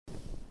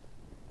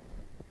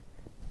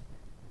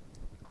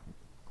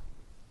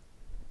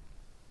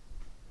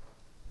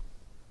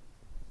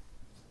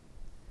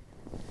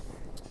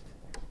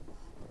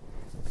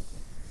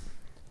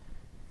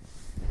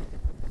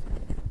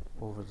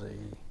over the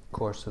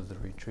course of the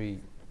retreat,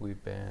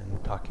 we've been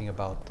talking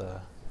about the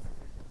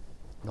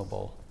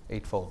Noble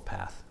Eightfold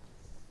Path.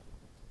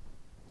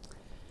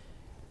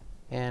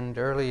 And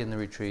early in the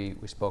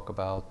retreat, we spoke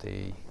about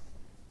the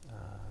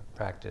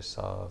practice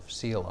of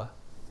sila,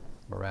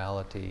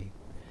 morality,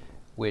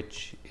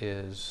 which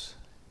is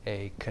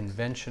a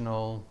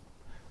conventional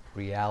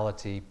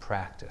reality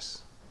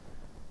practice,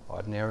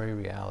 ordinary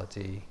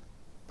reality,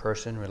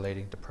 person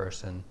relating to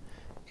person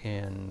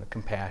in a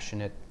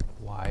compassionate,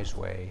 wise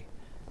way,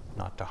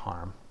 not to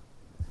harm,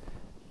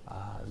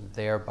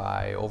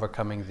 thereby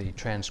overcoming the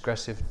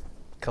transgressive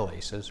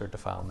kilesas or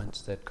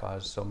defilements that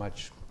cause so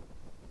much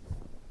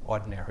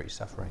ordinary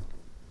suffering.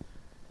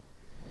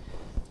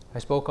 I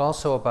spoke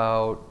also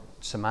about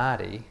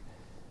samadhi,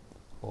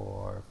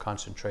 or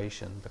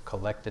concentration, the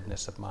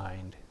collectedness of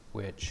mind,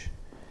 which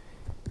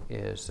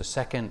is the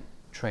second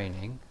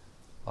training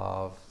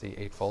of the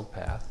Eightfold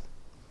Path,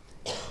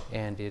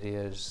 and it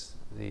is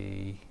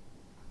the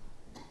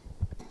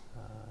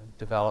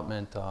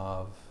development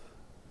of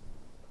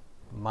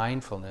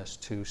mindfulness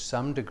to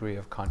some degree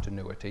of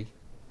continuity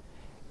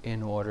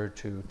in order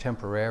to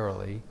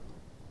temporarily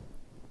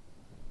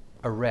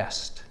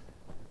arrest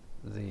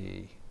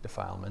the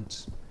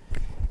defilements.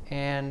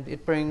 And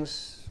it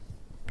brings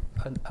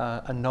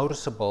a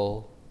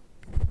noticeable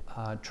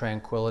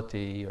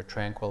tranquility or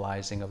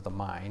tranquilizing of the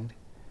mind,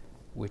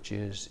 which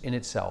is in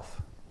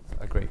itself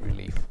a great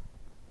relief.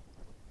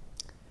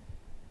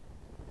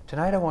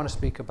 Tonight I want to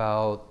speak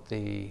about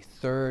the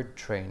third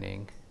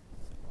training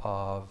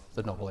of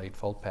the Noble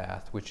Eightfold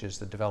Path, which is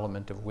the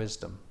development of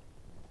wisdom.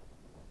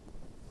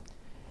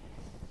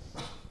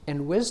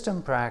 And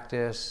wisdom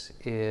practice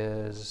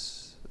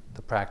is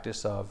the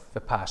practice of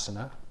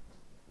vipassana,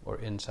 or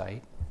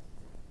insight.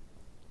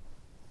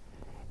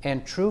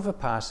 And true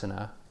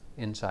vipassana,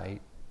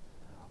 insight,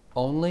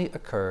 only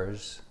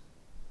occurs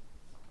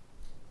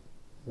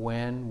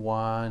when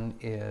one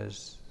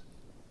is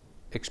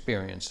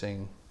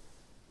experiencing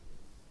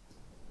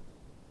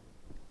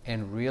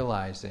and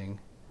realizing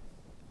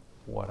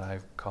what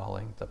I'm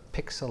calling the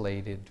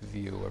pixelated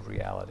view of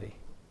reality,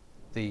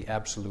 the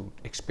absolute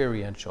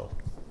experiential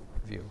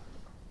view.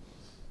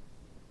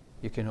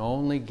 You can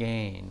only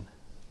gain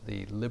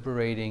the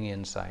liberating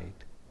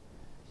insight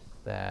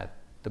that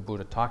the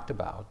Buddha talked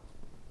about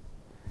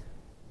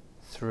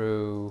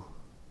through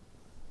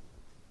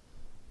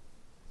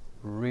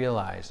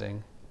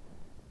realizing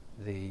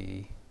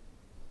the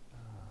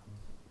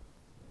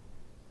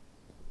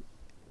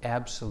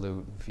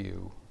absolute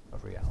view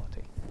of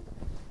reality.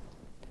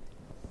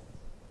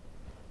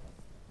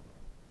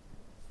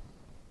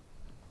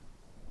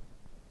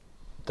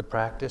 The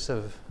practice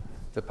of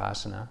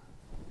vipassana,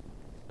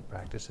 the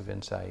practice of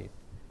insight,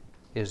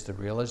 is the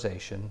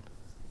realization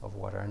of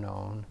what are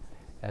known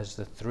as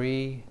the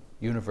three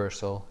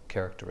universal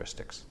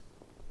characteristics.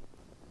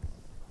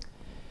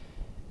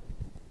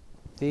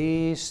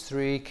 These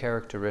three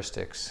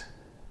characteristics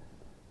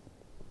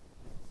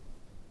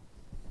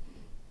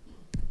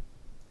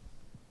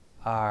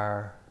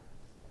are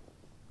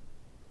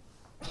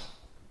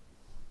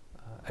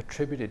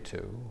attributed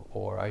to,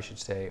 or I should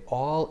say,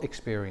 all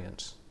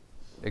experience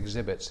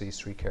exhibits these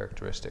three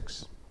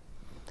characteristics.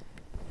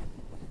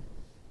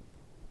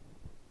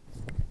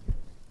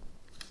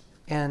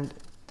 And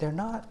they're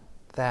not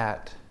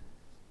that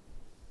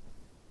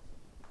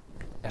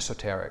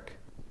esoteric.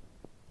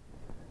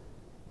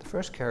 The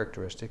first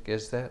characteristic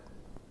is that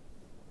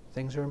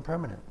things are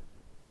impermanent.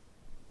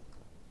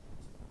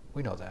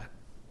 We know that.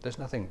 There's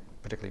nothing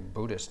particularly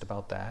Buddhist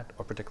about that,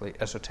 or particularly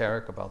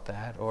esoteric about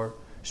that, or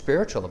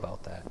spiritual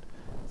about that.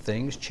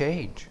 Things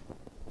change.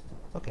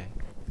 Okay.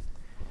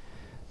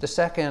 The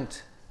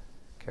second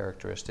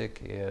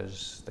characteristic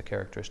is the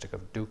characteristic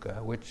of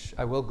dukkha, which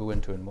I will go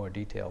into in more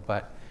detail,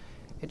 but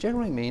it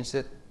generally means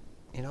that,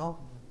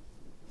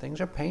 things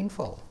are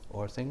painful,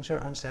 or things are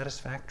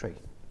unsatisfactory.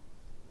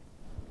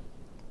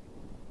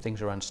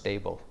 Things are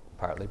unstable,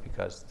 partly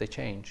because they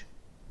change.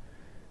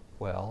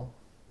 Well,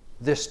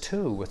 this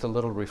too, with a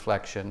little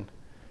reflection,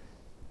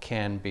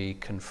 can be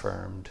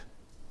confirmed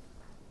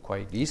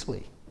quite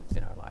easily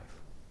in our life.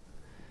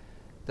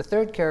 The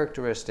third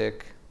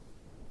characteristic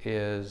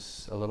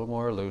is a little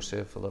more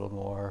elusive, a little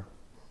more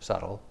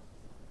subtle,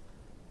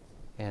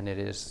 and it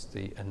is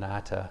the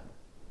anatta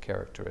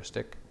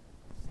characteristic,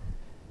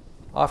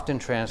 often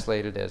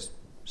translated as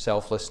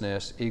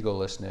selflessness,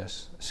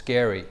 egolessness,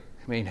 scary.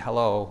 I mean,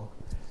 hello,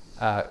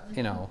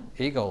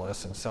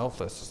 egoless and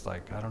selfless is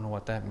like, I don't know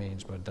what that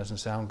means, but it doesn't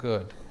sound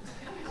good.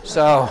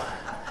 So,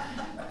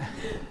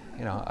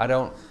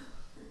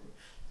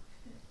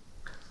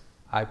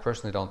 I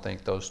personally don't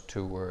think those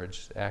two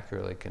words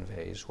accurately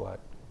conveys what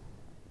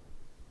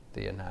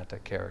the anatta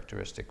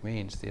characteristic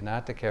means. The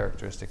anatta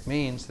characteristic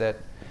means that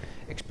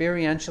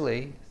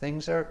experientially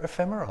things are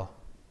ephemeral.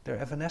 They're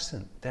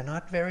evanescent. They're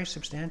not very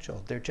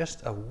substantial. They're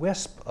just a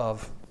wisp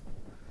of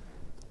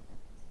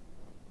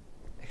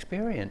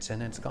experience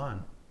and it's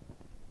gone.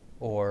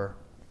 Or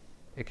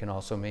it can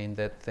also mean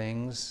that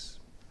things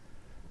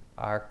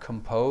are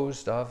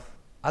composed of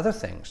other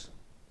things.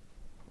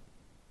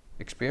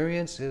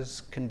 Experience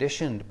is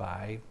conditioned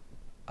by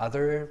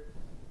other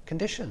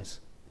conditions,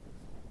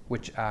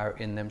 which are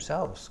in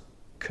themselves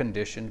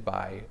conditioned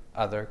by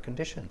other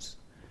conditions.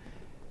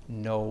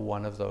 No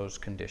one of those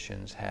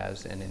conditions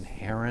has an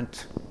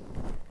inherent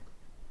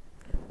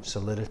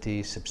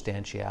solidity,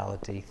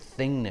 substantiality,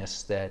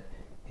 thingness that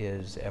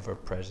is ever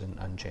present,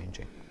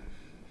 unchanging.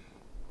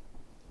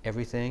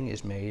 Everything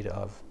is made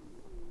of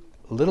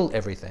little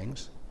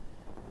everythings,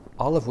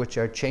 all of which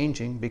are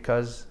changing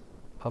because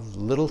of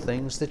little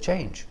things that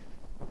change.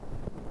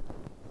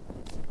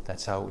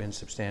 That's how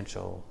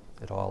insubstantial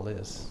it all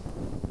is.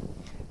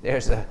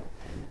 There's a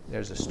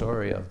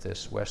story of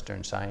this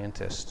Western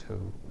scientist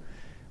who,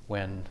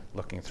 when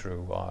looking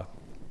through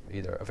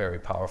either a very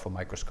powerful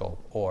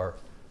microscope or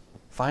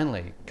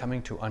finally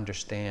coming to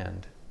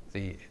understand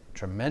the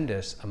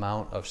tremendous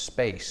amount of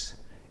space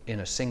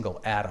in a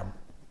single atom,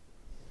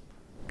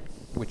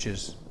 which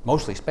is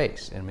mostly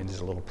space. I mean,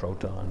 there's little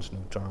protons,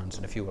 neutrons,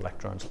 and a few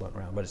electrons floating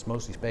around, but it's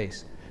mostly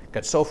space.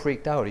 Got so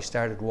freaked out, he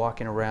started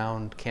walking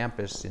around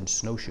campus in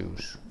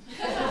snowshoes.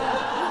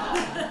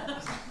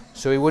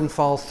 So he wouldn't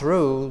fall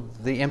through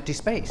the empty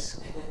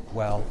space.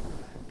 Well,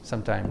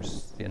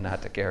 sometimes the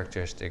innate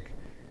characteristic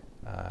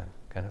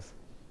kind of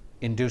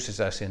induces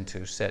us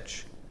into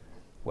such,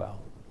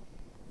 well,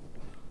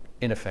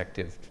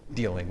 ineffective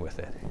dealing with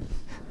it.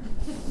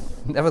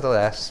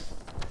 Nevertheless,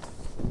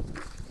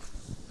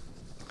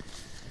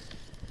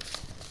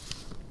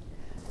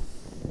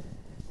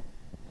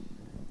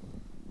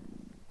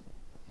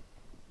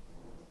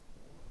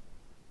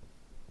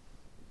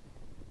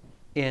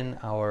 in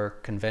our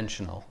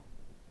conventional,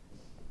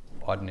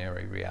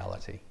 ordinary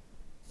reality,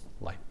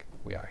 like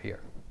we are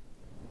here,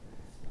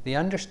 the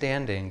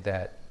understanding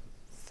that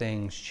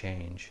things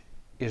change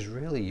is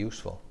really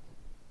useful.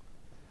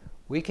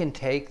 We can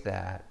take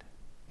that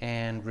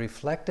and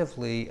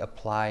reflectively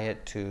apply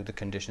it to the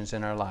conditions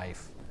in our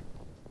life,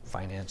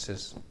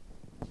 finances,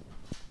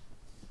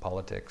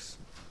 politics,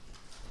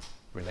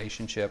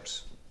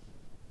 relationships,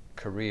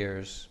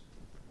 careers,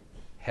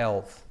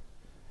 health.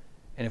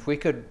 And if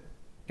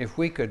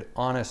we could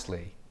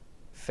honestly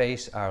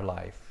face our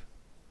life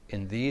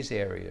in these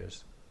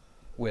areas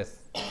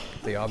with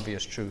the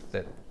obvious truth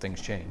that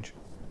things change,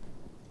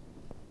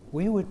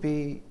 we would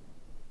be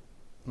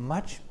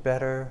much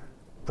better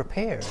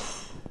prepared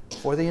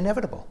for the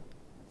inevitable.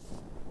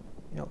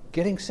 You know,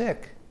 getting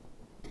sick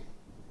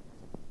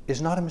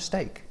is not a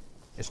mistake.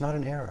 It's not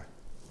an error.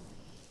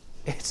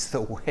 It's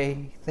the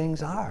way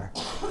things are.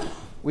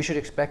 We should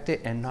expect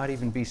it and not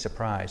even be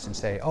surprised and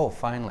say, oh,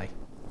 finally.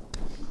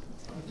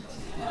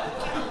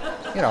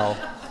 You know,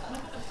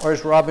 or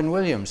as Robin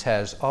Williams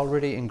has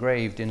already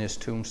engraved in his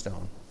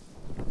tombstone,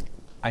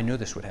 I knew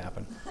this would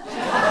happen.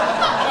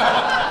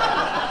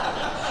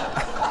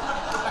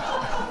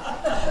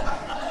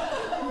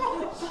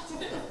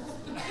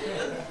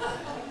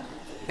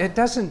 It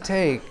doesn't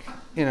take,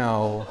 you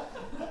know,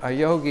 a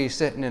yogi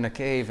sitting in a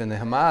cave in the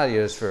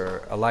Himalayas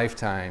for a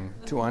lifetime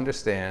to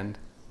understand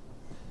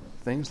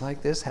things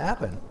like this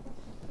happen.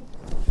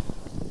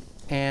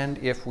 And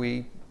if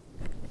we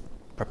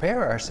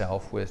prepare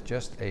ourselves with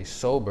just a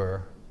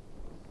sober,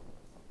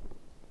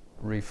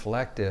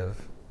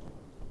 reflective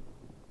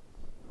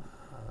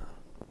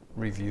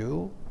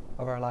review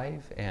of our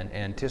life and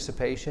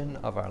anticipation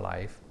of our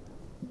life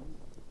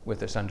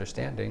with this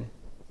understanding,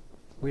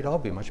 we'd all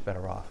be much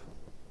better off.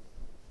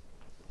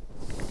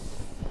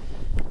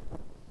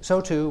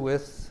 So too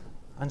with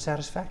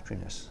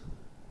unsatisfactoriness.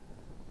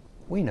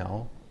 We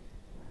know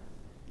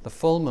the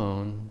full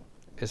moon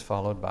is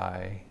followed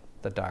by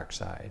the dark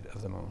side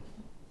of the moon.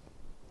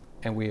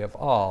 And we have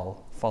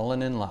all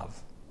fallen in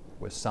love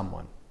with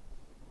someone,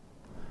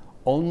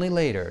 only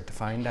later to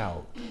find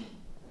out,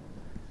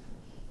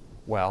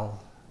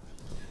 well,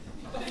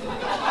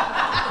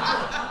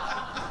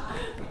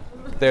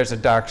 there's a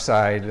dark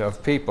side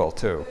of people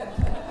too.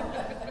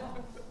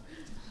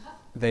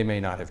 They may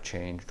not have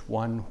changed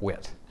one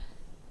whit,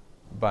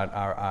 but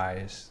our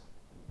eyes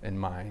and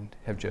mind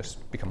have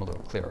just become a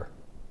little clearer.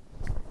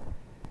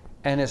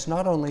 And it's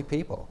not only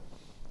people.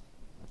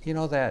 You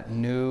know, that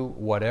new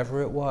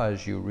whatever it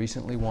was you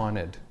recently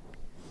wanted,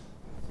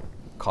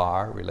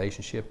 car,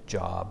 relationship,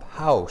 job,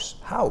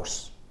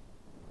 house.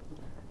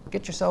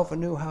 Get yourself a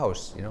new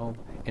house, you know,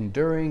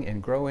 enduring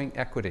and growing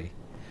equity.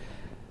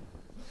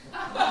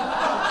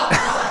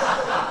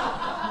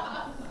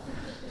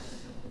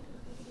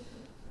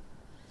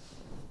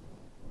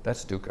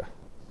 That's dukkha.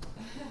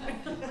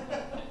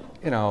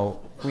 You know,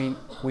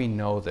 we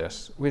know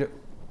this. We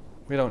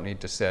don't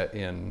need to set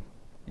in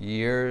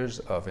years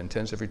of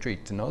intensive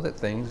retreat to know that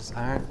things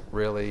don't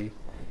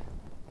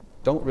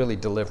really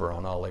deliver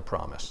on all they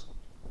promise.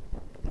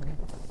 Okay.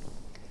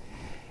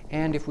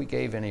 And if we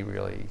gave any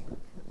really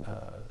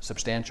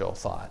substantial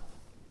thought,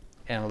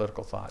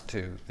 analytical thought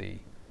to the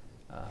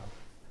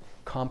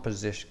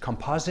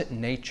composite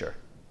nature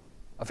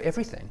of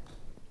everything,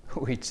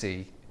 we'd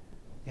see,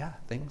 yeah,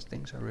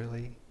 things are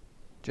really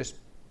just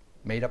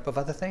made up of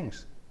other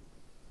things.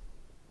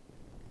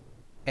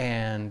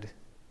 And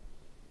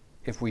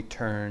if we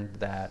turned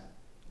that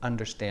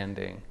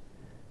understanding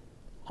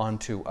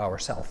onto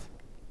ourself,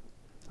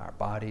 our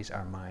bodies,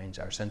 our minds,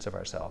 our sense of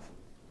ourself,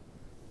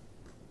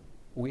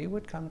 we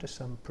would come to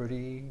some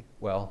pretty,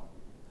 well,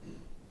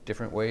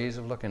 different ways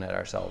of looking at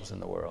ourselves in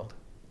the world.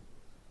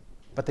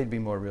 But they'd be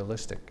more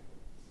realistic.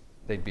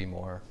 They'd be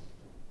more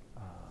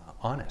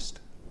honest.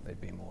 They'd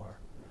be more,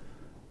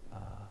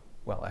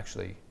 well,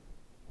 actually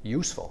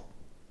useful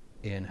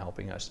in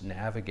helping us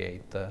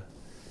navigate the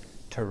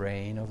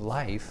terrain of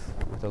life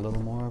with a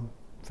little more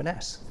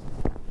finesse.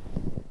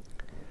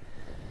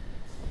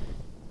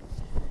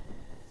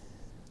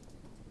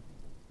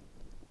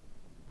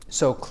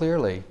 So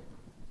clearly,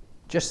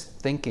 just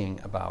thinking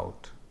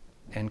about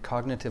and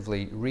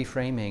cognitively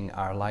reframing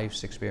our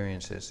life's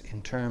experiences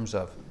in terms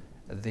of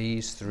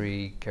these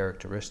three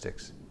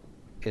characteristics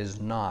is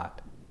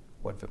not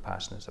what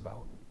Vipassana is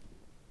about.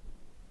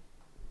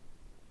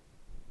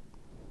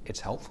 It's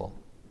helpful,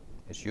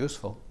 it's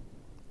useful,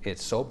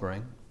 it's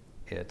sobering,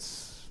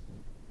 it's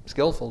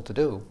skillful to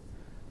do,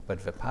 but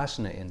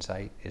Vipassana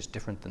insight is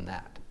different than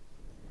that.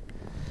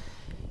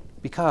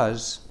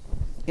 Because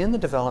in the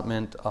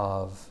development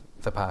of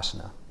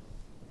Vipassana,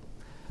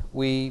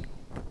 we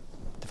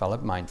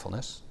develop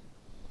mindfulness,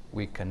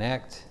 we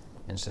connect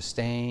and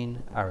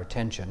sustain our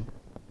attention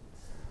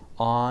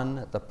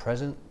on the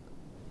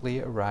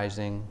presently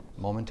arising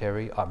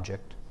momentary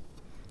object,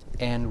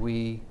 and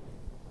we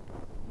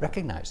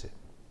recognize it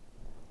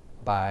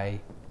by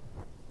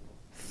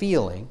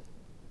feeling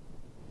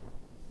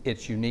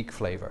its unique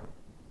flavor.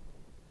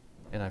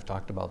 And I've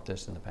talked about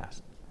this in the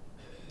past.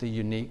 The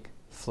unique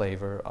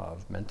flavor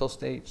of mental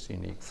states, the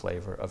unique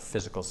flavor of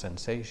physical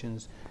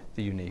sensations,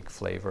 the unique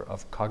flavor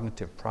of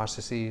cognitive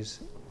processes.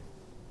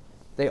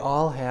 They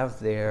all have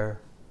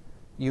their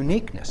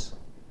uniqueness,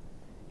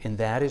 and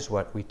that is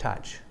what we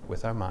touch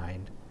with our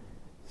mind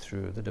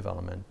through the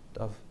development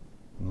of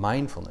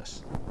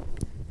mindfulness.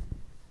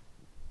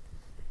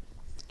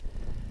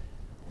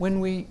 When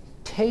we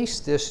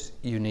taste this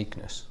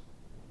uniqueness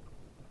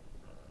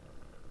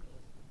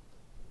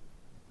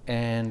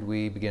and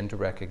we begin to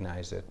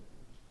recognize it,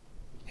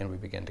 and we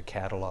begin to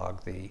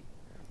catalog the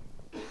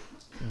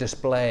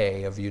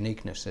display of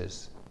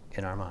uniquenesses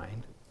in our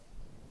mind,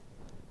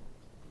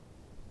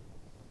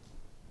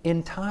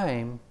 in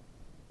time,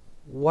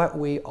 what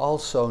we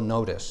also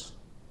notice,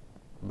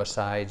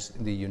 besides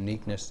the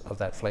uniqueness of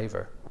that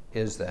flavor,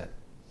 is that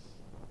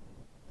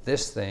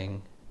this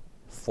thing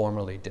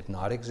formerly did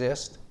not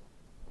exist,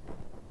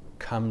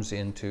 comes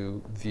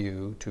into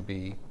view to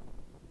be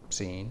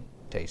seen,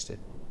 tasted,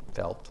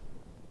 felt,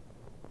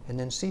 and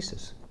then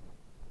ceases.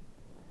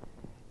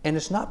 And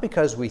it's not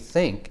because we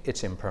think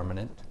it's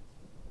impermanent,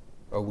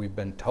 or we've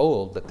been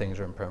told that things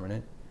are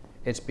impermanent.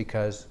 It's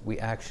because we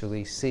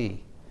actually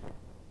see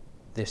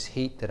this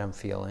heat that I'm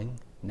feeling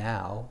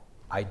now,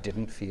 I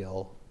didn't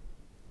feel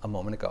a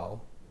moment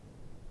ago,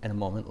 and a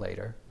moment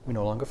later, we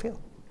no longer feel.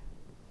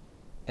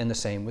 And the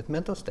same with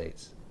mental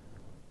states.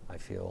 I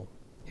feel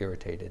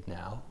irritated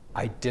now.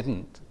 I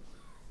didn't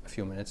a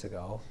few minutes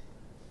ago,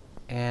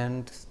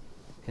 and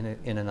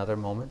in another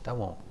moment, I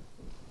won't.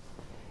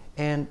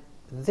 And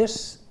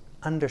this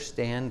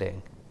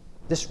understanding,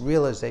 this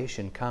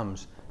realization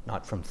comes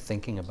not from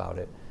thinking about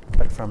it,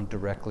 but from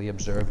directly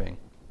observing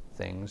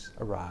things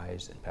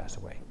arise and pass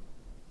away.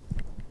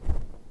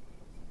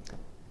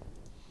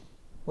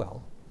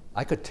 Well,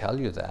 I could tell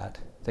you that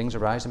things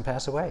arise and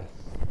pass away,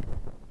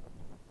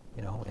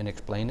 you know, and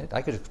explain it.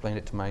 I could explain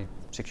it to my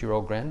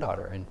 6-year-old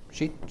granddaughter, and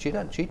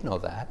she'd know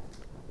that.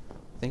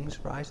 Things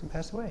rise and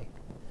pass away.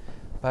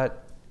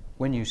 But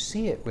when you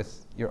see it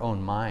with your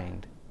own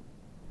mind,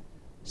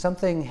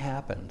 something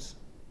happens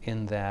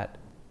in that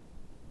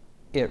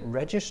it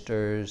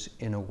registers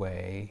in a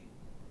way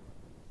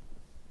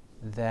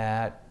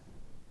that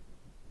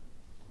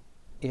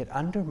it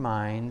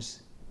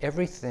undermines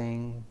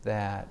everything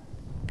that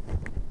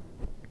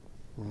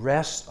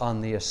rests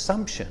on the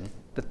assumption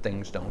that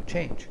things don't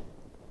change.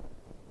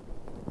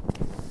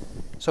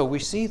 So we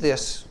see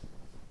this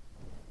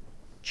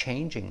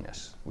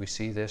changingness, we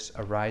see this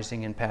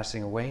arising and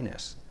passing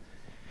awayness,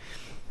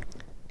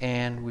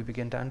 and we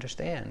begin to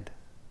understand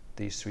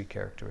these three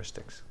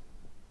characteristics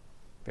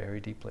very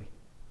deeply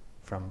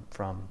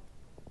from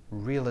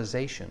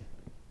realization,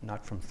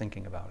 not from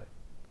thinking about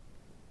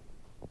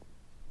it.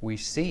 We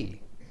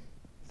see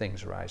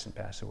things arise and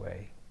pass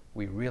away.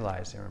 We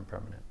realize they're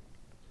impermanent.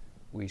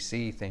 We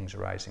see things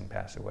arise and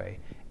pass away,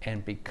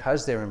 and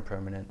because they're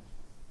impermanent,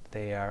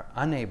 they are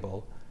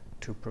unable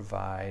to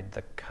provide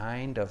the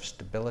kind of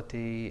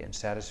stability and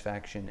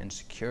satisfaction and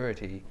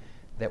security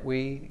that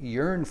we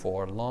yearn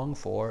for, long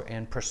for,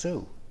 and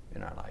pursue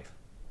in our life.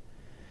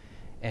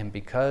 And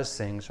because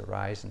things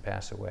arise and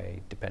pass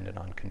away dependent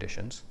on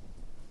conditions,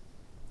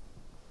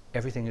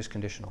 everything is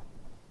conditional.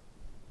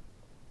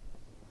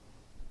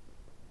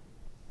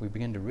 We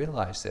begin to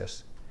realize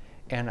this,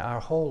 and our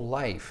whole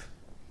life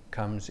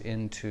comes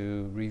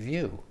into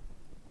review.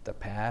 The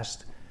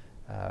past,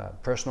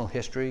 personal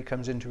history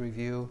comes into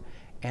review,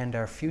 and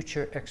our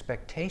future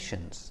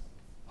expectations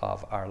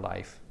of our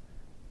life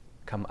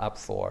come up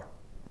for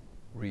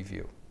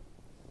review.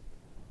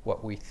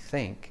 what we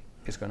think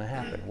is going to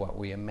happen, what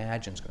we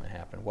imagine is going to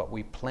happen, what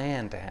we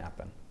plan to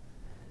happen,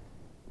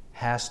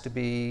 has to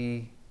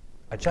be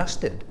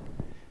adjusted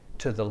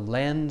to the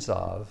lens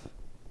of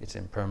it's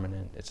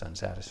impermanent, it's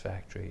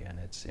unsatisfactory, and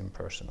it's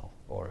impersonal,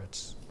 or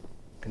it's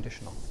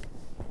conditional.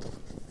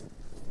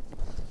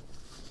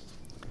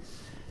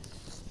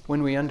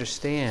 When we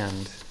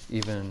understand,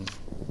 even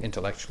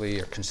intellectually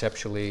or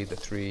conceptually, the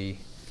three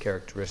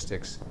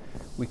characteristics,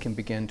 we can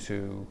begin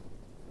to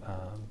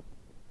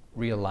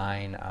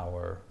realign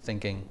our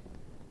thinking,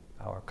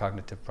 our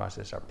cognitive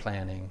process, our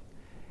planning.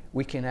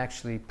 We can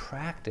actually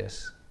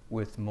practice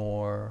with a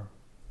more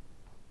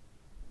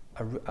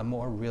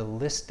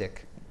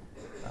realistic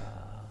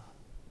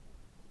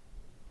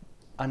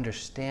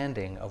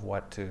understanding of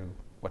what to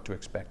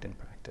expect in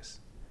practice.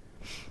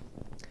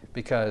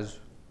 Because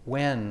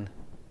when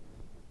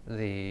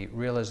the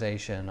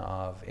realization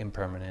of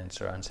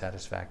impermanence or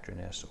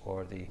unsatisfactoriness,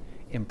 or the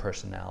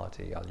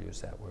impersonality, I'll use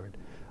that word,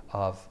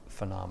 of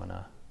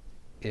phenomena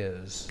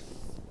is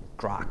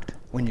grokked,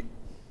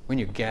 when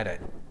you get it,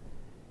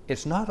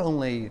 it's not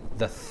only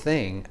the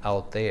thing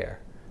out there,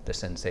 the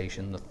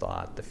sensation, the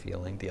thought, the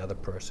feeling, the other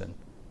person,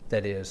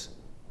 that is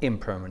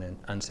impermanent,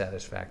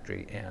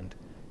 unsatisfactory, and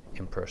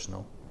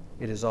impersonal.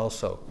 It is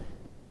also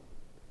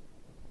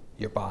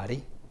your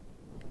body,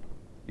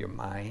 your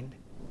mind,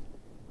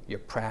 your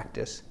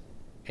practice,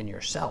 and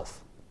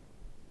yourself.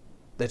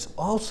 That's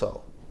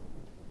also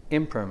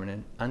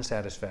impermanent,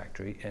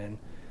 unsatisfactory, and,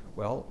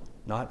 well,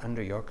 not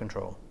under your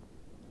control.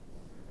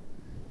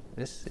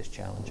 This is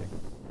challenging.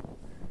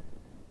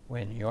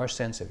 When your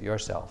sense of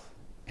yourself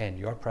and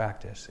your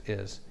practice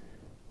is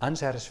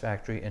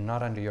unsatisfactory and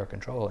not under your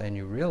control, and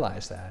you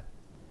realize that,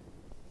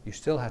 you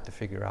still have to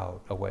figure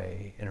out a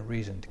way and a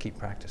reason to keep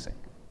practicing.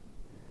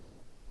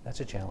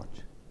 That's a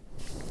challenge.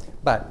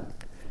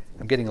 But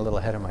I'm getting a little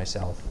ahead of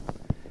myself.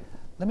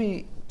 Let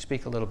me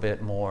speak a little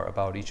bit more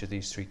about each of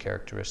these three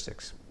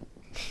characteristics.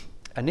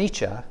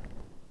 Anicca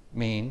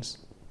means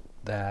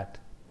that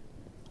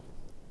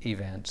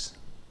events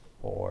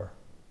or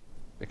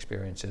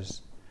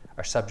experiences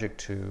are subject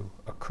to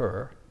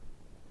occur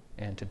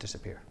and to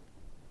disappear.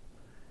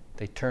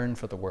 They turn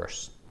for the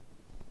worse.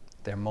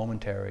 They're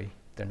momentary,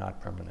 they're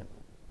not permanent.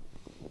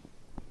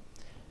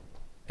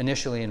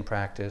 Initially in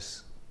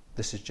practice,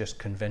 this is just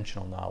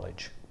conventional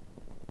knowledge,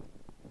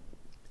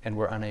 and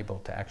we're unable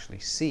to actually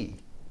see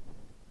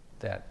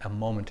that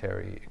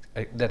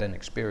that an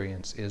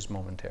experience is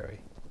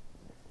momentary.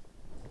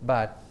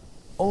 But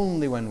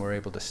only when we're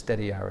able to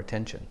steady our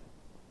attention,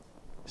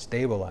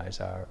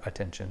 stabilize our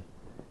attention,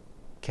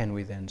 can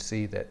we then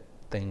see that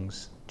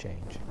things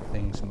change,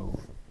 things move.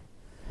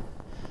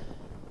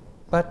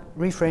 But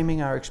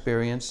reframing our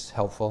experience,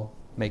 helpful.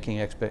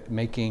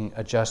 Making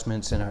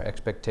adjustments in our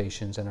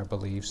expectations and our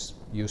beliefs,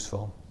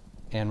 useful.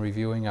 And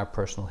reviewing our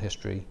personal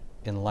history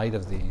in light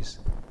of these,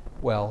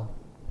 well,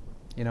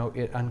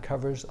 it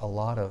uncovers a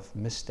lot of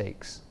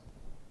mistakes,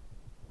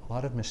 a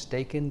lot of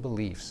mistaken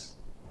beliefs.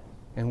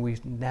 And we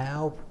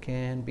now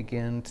can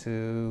begin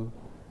to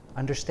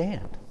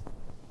understand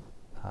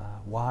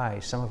why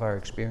some of our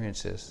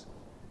experiences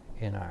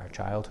in our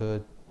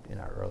childhood, in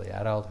our early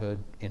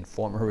adulthood, in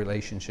former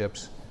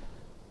relationships,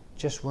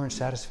 just weren't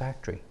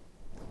satisfactory.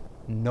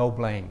 No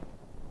blame.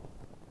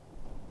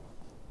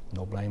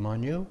 No blame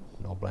on you,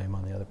 no blame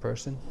on the other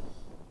person.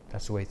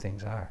 That's the way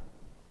things are.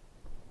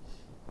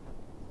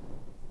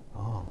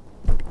 Oh.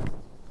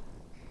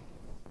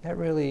 That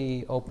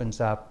really opens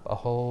up a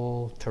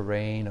whole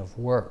terrain of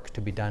work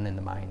to be done in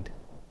the mind.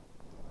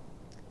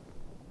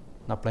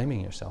 Not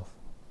blaming yourself,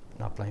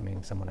 not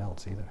blaming someone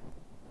else either.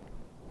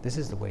 This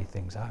is the way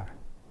things are.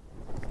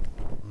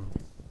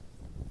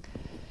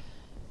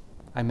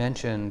 I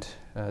mentioned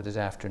this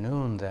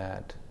afternoon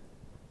that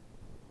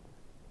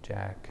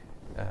Jack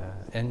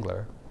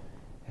Engler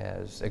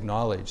has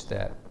acknowledged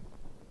that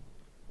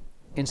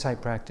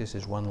insight practice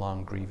is one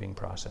long grieving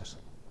process.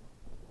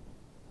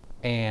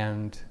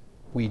 And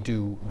we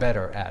do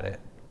better at it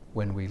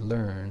when we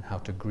learn how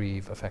to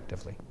grieve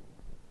effectively.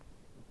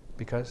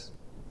 Because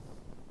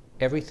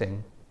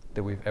everything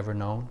that we've ever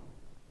known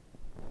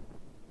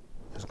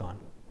is gone.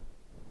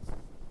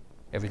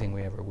 Everything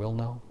we ever will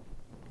know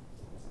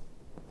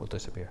will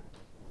disappear.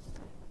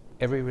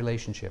 Every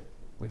relationship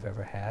we've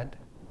ever had,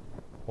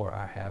 or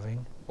are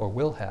having, or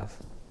will have,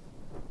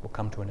 will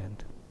come to an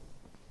end.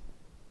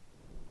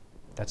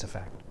 That's a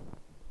fact.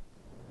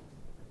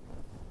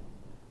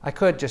 I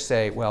could just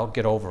say, well,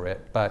 get over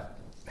it, but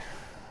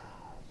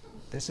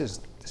this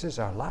is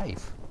our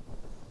life.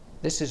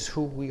 This is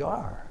who we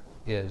are,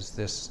 is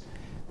this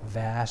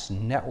vast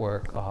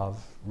network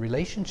of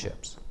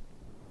relationships.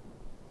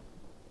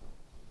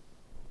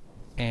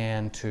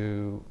 And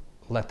to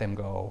let them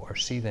go, or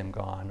see them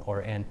gone,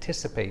 or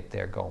anticipate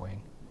their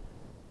going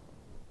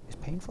is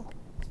painful.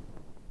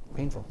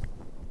 Painful.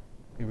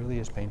 It really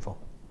is painful.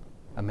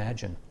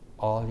 Imagine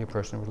all your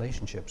personal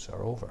relationships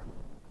are over.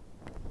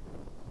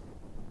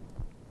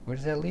 Where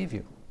does that leave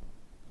you?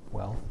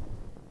 Well,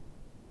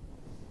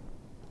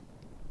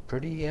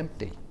 pretty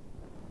empty.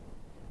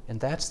 And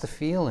that's the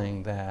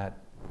feeling that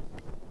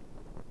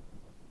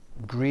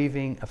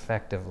grieving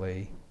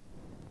effectively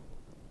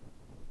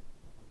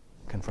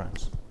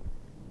confronts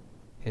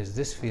is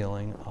this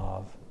feeling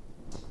of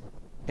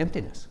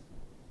emptiness.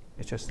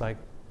 It's just like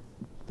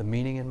the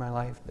meaning in my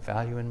life, the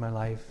value in my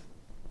life,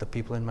 the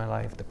people in my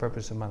life, the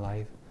purpose of my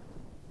life.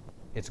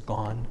 It's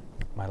gone.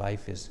 My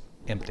life is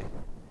empty.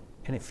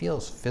 And it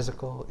feels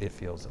physical, it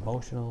feels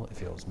emotional, it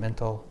feels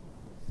mental.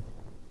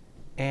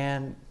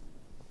 And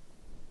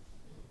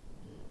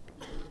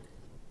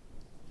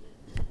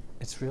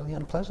it's really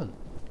unpleasant.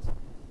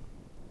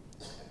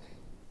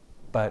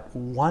 But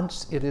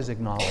once it is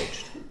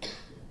acknowledged,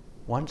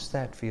 once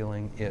that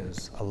feeling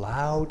is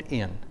allowed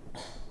in,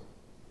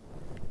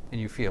 and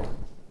you feel it,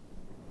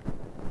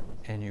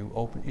 and you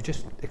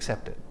just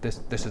accept it.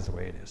 This is the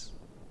way it is.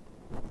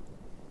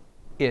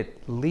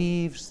 It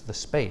leaves the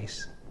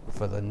space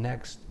for the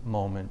next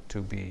moment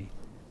to be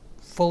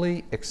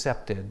fully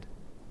accepted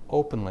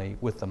openly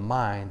with the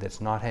mind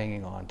that's not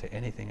hanging on to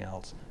anything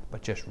else,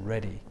 but just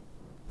ready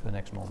for the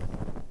next moment.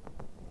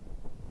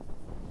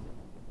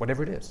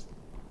 Whatever it is.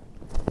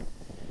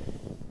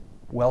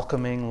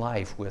 Welcoming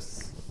life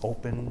with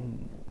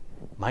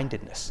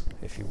open-mindedness,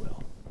 if you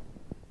will,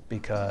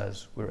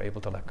 because we're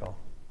able to let go.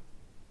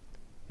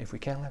 If we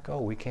can't let go,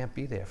 we can't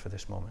be there for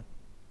this moment.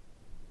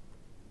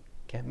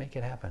 Can't make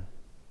it happen.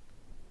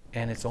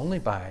 And it's only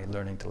by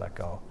learning to let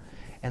go.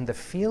 And the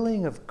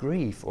feeling of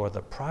grief, or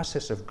the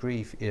process of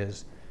grief,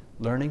 is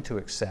learning to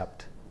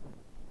accept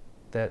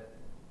that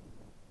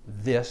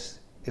this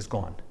is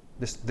gone.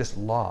 This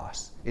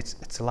loss.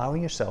 It's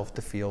allowing yourself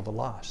to feel the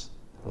loss,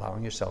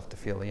 allowing yourself to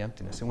feel the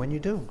emptiness. And when you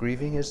do,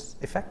 grieving is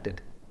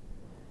affected.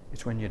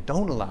 It's when you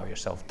don't allow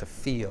yourself to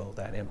feel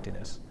that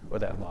emptiness or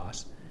that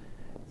loss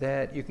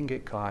that you can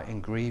get caught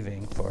in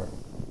grieving for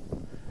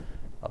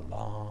a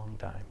long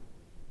time.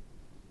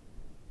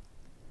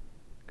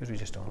 Because we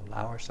just don't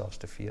allow ourselves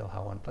to feel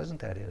how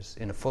unpleasant that is,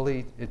 and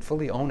fully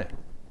own it.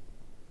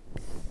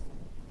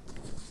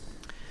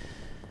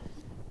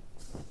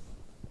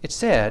 It's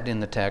said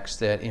in the text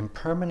that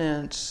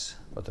impermanence,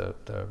 or the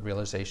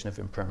realization of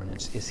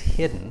impermanence, is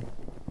hidden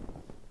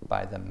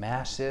by the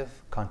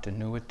massive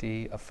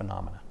continuity of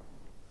phenomena.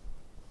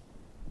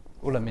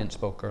 Ulla Min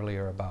spoke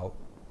earlier about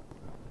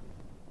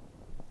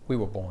we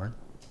were born,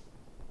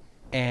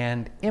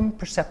 and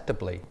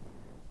imperceptibly,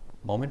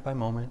 moment by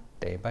moment,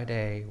 day by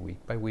day,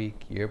 week by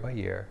week, year by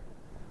year,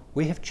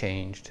 we have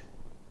changed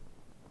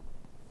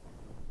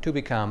to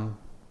become,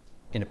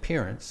 in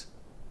appearance,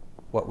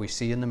 what we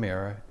see in the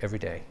mirror every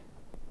day.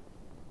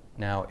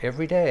 Now,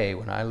 every day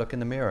when I look in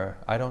the mirror,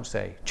 I don't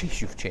say,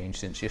 geez, you've changed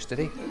since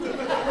yesterday.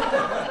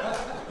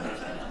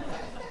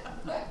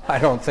 I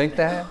don't think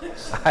that.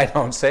 I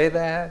don't say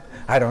that.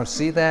 I don't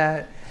see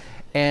that.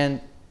 And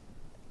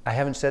I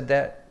haven't said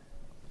that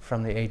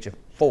from the age of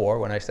 4,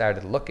 when I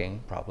started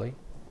looking, probably,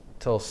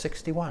 till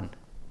 61.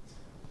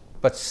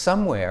 But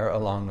somewhere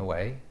along the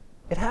way,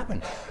 it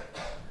happened.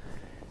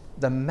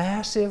 The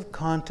massive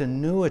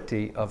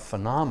continuity of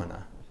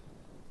phenomena,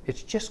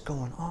 it's just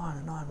going on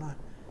and on and on,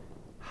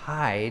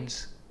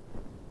 hides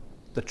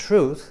the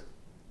truth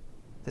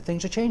that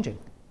things are changing.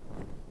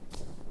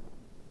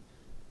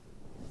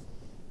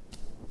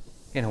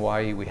 In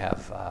Hawaii, we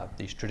have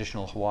these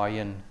traditional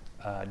Hawaiian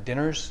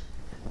dinners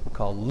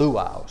called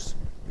luau's.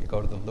 You go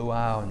to the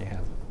luau and you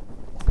have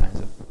all kinds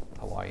of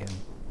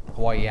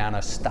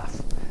Hawaiiana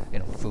stuff,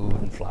 food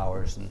and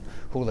flowers and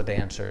hula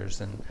dancers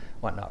and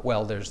whatnot.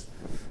 Well, there's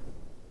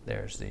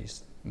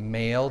these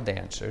male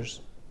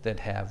dancers that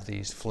have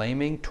these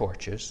flaming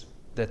torches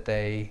that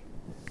they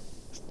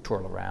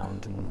twirl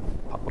around and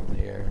pop up in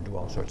the air and do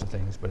all sorts of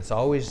things. But it's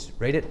always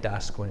right at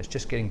dusk, when it's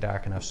just getting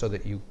dark enough so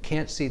that you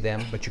can't see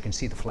them, but you can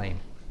see the flame.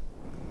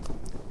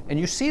 And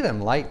you see them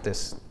light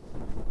this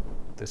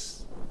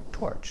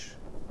torch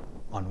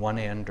on one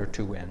end or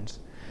two ends,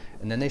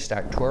 and then they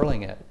start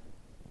twirling it,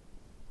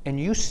 and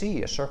you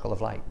see a circle of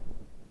light.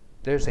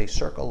 There's a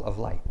circle of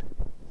light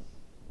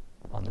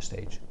on the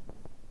stage.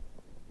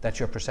 That's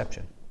your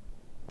perception.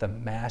 The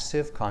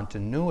massive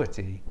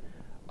continuity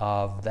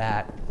of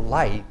that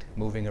light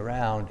moving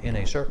around in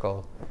a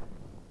circle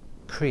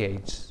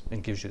creates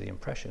and gives you the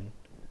impression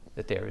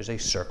that there is a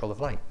circle of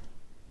light.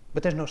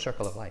 But there's no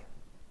circle of light.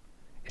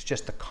 It's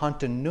just the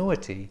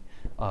continuity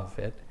of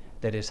it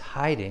that is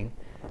hiding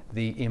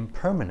the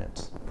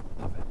impermanence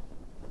of it.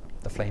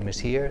 The flame is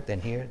here, then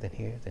here, then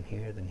here, then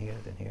here, then here,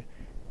 then here.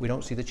 We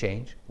don't see the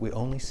change. We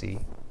only see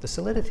the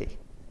solidity.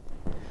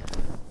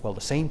 Well,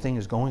 the same thing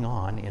is going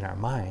on in our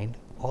mind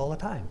all the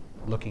time.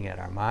 Looking at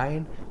our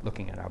mind,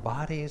 looking at our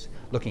bodies,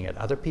 looking at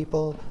other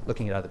people,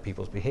 looking at other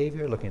people's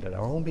behavior, looking at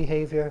our own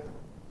behavior,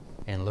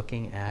 and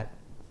looking at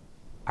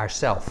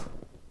ourself,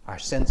 our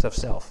sense of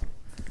self.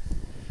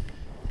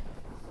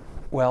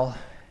 Well,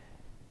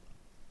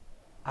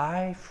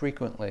 I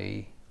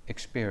frequently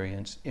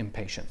experience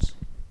impatience.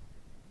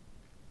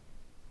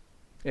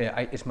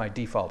 It's my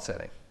default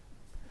setting.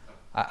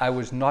 I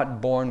was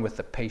not born with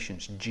the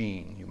patience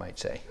gene, you might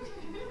say.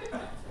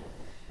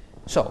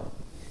 So,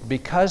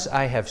 because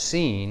I have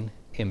seen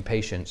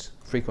impatience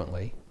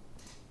frequently,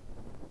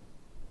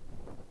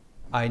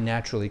 I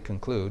naturally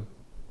conclude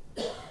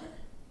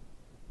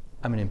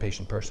I'm an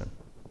impatient person.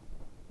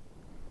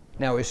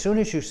 Now, as soon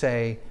as you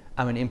say,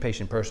 I'm an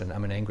impatient person,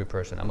 I'm an angry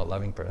person, I'm a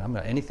loving person, I'm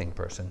an anything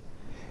person,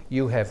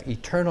 you have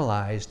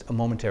eternalized a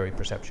momentary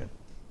perception.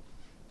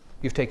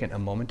 You've taken a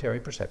momentary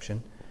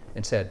perception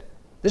and said,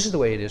 this is the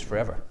way it is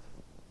forever,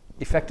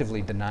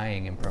 effectively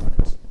denying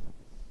impermanence.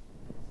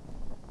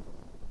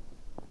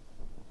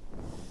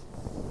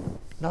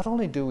 Not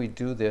only do we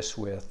do this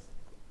with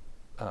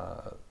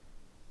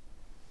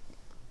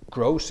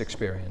gross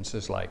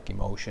experiences like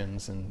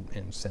emotions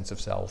and sense of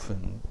self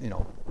and,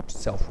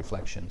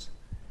 self-reflections.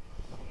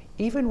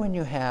 Even when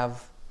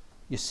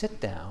you sit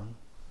down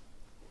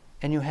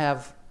and you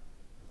have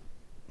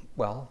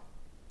a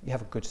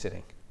good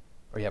sitting,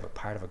 or you have a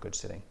part of a good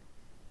sitting.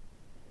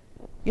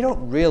 You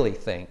don't really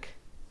think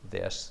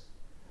this,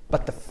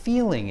 but the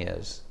feeling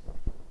is,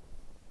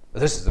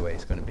 this is the way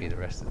it's going to be the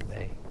rest of the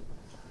day.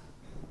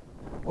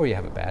 Or you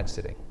have a bad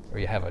sitting, or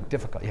you have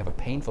a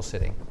painful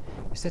sitting.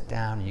 You sit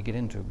down and you get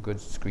into a good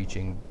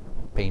screeching,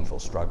 painful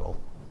struggle,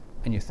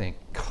 and you think,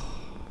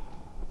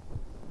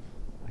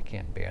 I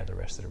can't bear the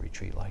rest of the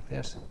retreat like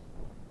this.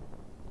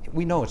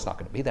 We know it's not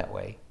going to be that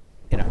way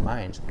in our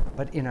minds,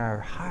 but in our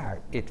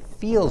heart, it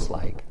feels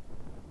like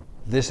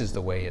this is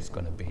the way it's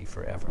going to be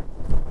forever.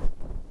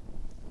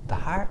 The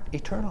heart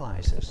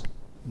eternalizes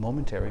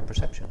momentary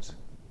perceptions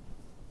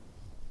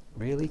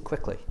really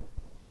quickly.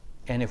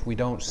 And if we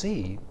don't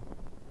see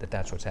that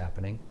that's what's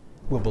happening,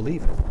 we'll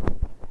believe it.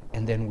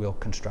 And then we'll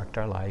construct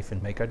our life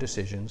and make our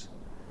decisions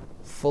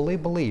fully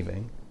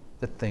believing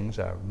that things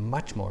are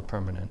much more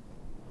permanent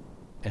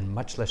and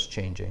much less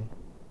changing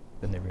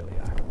than they really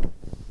are.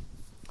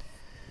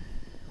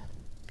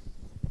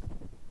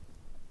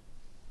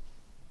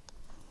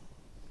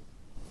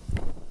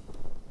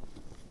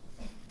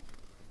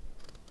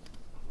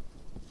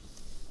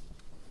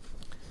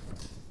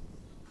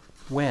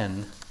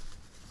 When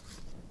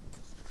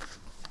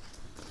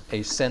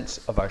a sense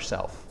of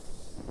ourself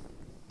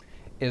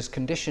is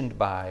conditioned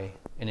by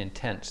an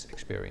intense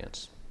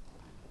experience,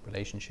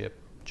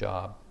 relationship,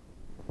 job,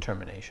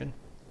 termination,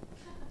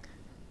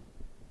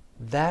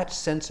 that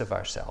sense of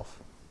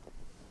ourself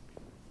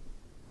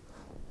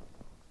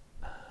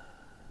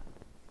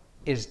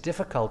is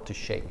difficult to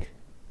shake.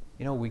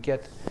 We've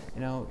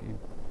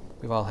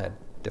all had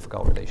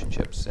difficult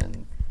relationships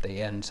and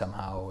they end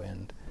somehow,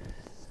 and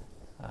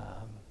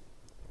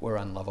we're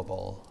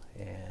unlovable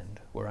and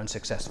we're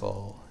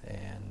unsuccessful,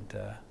 and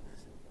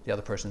the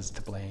other person's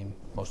to blame,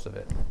 most of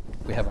it.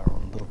 We have our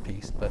own little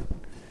piece, but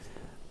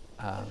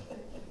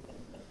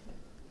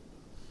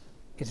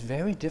it's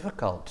very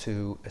difficult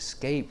to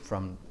escape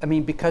from,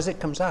 because it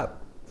comes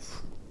up,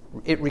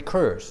 it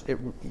recurs.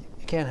 You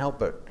can't help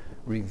but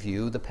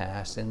review the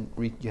past, and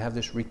you have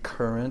this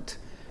recurrent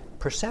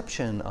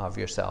perception of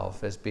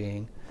yourself as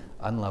being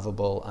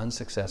unlovable,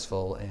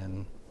 unsuccessful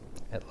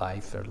at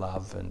life or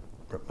love and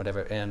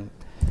whatever. And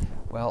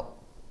the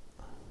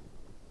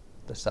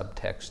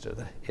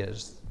subtext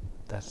is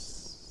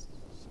that's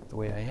the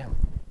way I am.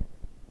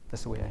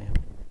 That's the way I am.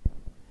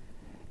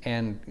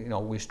 And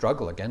we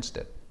struggle against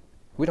it.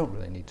 We don't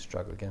really need to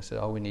struggle against it.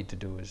 All we need to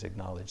do is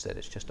acknowledge that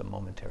it's just a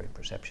momentary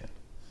perception.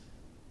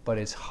 But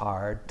it's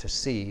hard to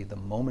see the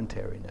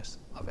momentariness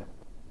of it,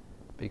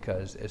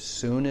 because as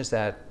soon as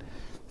that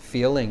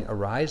feeling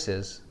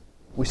arises,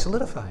 we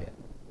solidify it.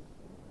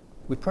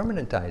 We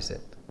permanentize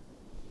it.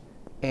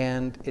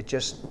 And it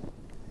just,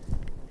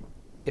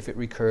 if it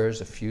recurs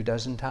a few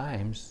dozen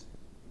times,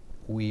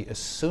 we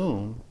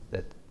assume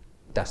that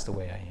that's the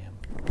way I am.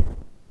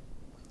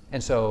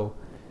 And so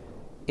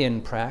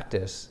in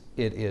practice,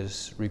 it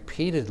is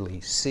repeatedly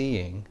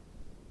seeing,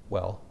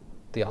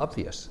 the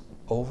obvious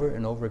over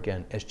and over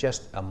again as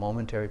just a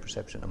momentary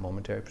perception, a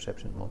momentary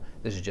perception.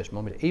 This is just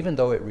momentary. Even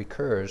though it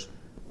recurs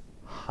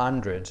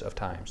hundreds of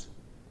times,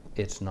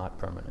 it's not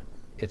permanent.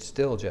 It's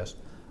still just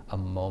a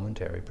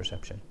momentary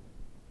perception.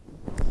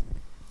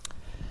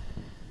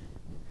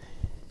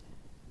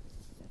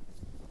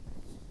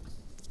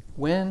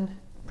 When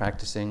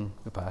practicing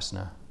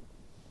Vipassana,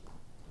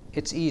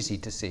 it's easy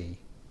to see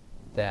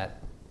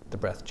that the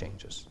breath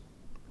changes.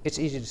 It's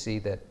easy to see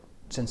that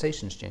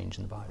sensations change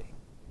in the body.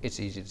 It's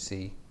easy to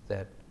see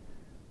that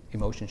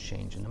emotions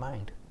change in the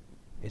mind.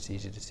 It's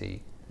easy to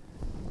see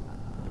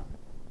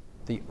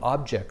the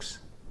objects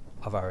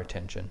of our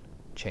attention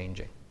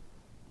changing.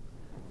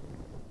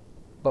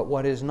 But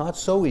what is not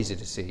so easy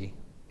to see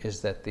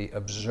is that the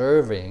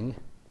observing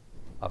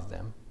of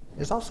them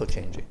is also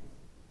changing.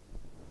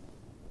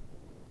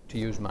 To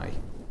use my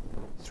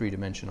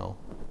three-dimensional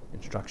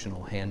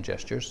instructional hand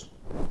gestures,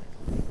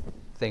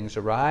 things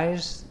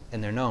arise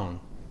and they're known.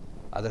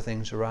 Other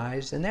things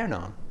arise and they're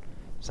known.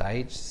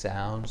 Sights,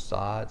 sounds,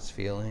 thoughts,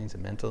 feelings, the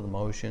mental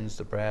emotions,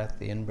 the breath,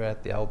 the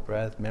in-breath, the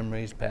out-breath,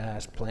 memories,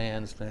 past,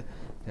 plans.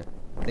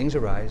 Things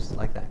arise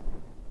like that.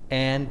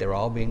 And they're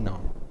all being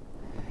known.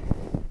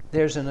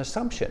 There's an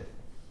assumption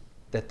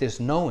that this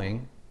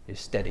knowing is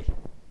steady,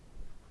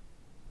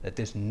 that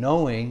this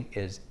knowing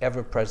is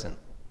ever present,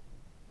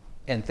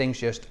 and things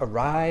just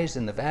arise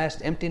in the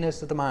vast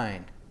emptiness of the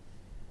mind.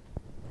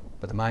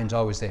 But the mind's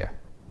always there.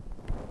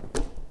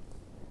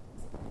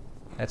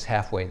 That's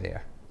halfway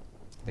there.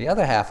 The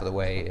other half of the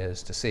way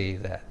is to see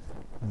that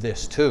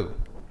this too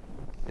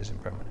is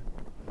impermanent.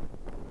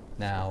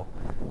 Now,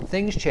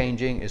 things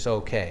changing is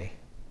okay.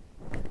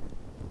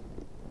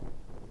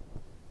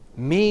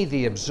 Me,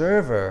 the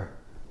observer,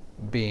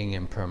 being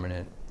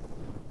impermanent,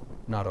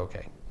 not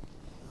okay.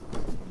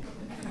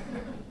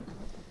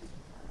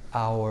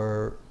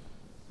 The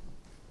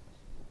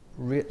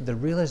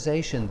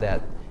realization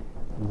that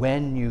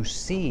when you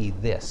see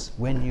this,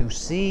 when you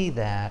see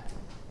that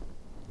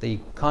the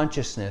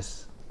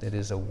consciousness that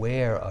is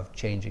aware of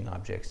changing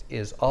objects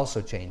is also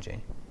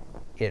changing,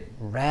 it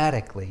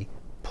radically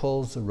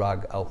pulls the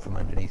rug out from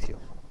underneath you.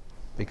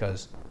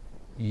 Because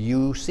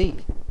you see,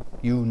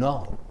 you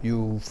know,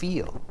 you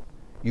feel,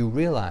 you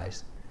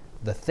realize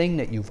the thing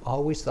that you've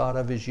always thought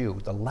of as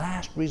you, the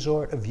last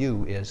resort of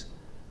you is,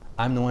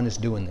 I'm the one who's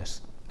doing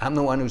this. I'm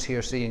the one who's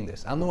here seeing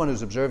this. I'm the one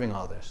who's observing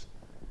all this.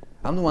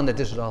 I'm the one that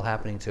this is all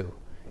happening to,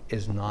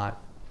 is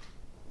not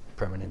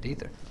permanent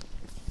either.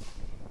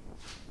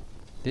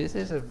 This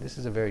is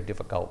a very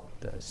difficult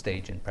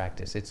stage in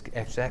practice. It's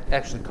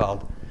actually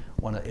called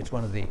one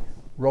of the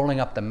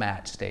rolling up the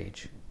mat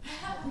stage.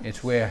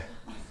 It's where,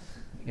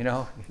 you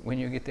know, when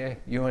you get there,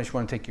 you just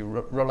want to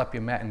roll up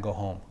your mat and go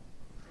home,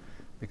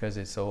 because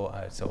it's so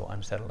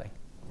unsettling.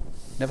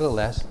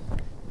 Nevertheless,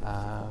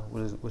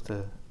 with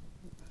a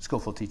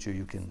skillful teacher,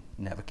 you can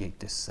navigate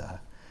this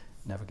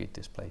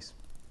place.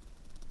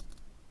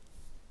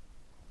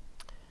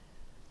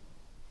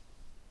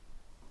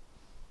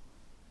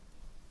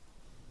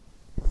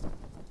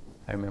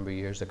 I remember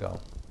years ago,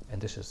 and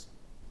this is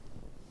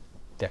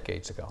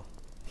decades ago,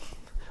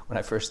 when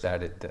I first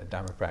started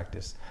Dharma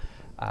practice,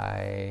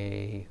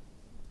 I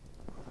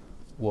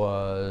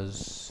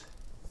was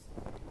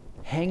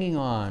hanging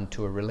on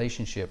to a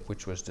relationship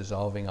which was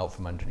dissolving out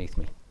from underneath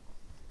me.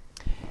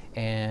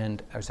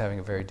 And I was having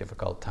a very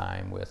difficult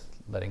time with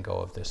letting go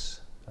of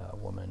this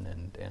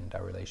woman and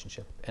our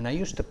relationship. And I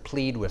used to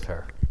plead with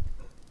her.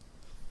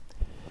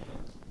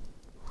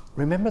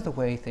 Remember the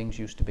way things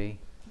used to be?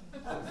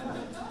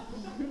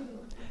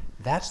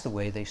 That's the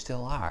way they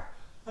still are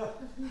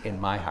in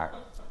my heart.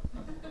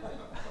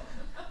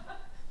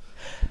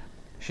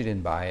 She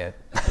didn't buy it.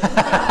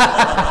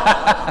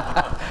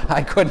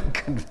 I couldn't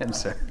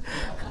convince her.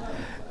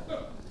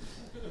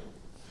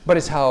 But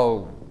it's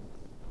how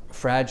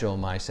fragile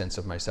my sense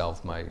of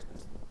myself, I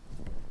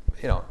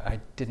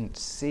didn't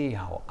see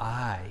how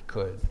I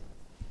could,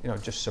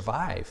 just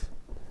survive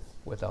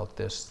without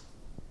this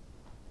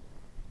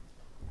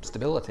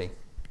stability.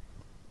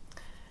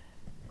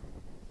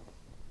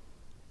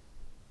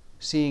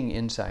 Seeing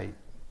insight,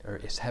 or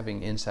is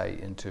having insight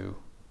into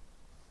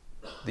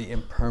the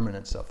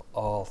impermanence of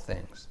all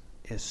things,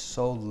 is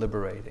so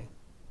liberating.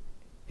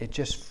 It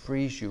just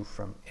frees you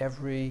from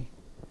every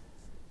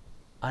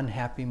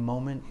unhappy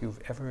moment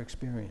you've ever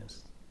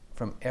experienced,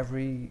 from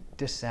every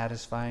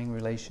dissatisfying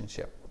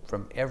relationship,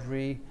 from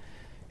every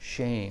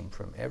shame,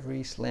 from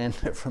every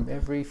slander, from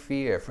every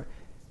fear.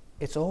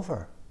 It's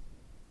over.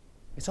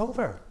 It's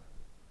over.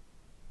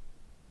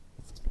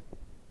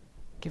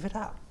 Give it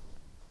up.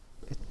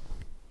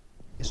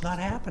 It's not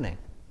happening.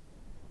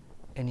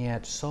 And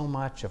yet so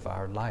much of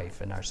our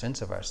life and our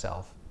sense of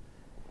ourself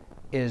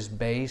is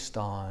based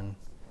on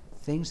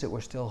things that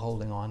we're still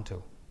holding on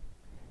to.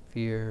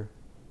 Fear,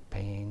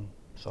 pain,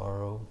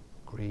 sorrow,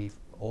 grief,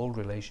 old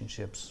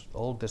relationships,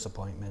 old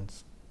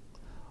disappointments,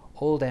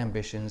 old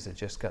ambitions that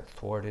just got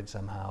thwarted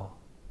somehow.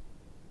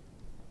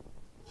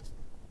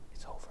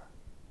 It's over.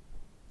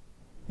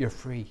 You're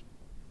free.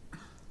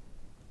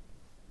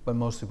 But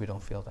mostly we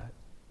don't feel that.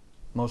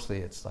 Mostly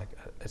it's like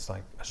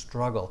a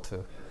struggle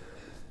to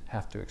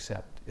have to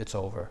accept it's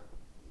over,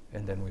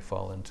 and then we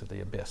fall into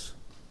the abyss.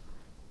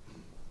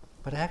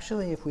 But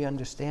actually, if we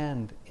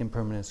understand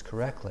impermanence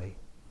correctly,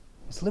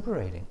 it's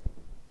liberating.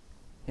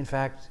 In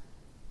fact,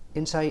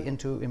 insight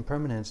into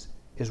impermanence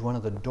is one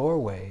of the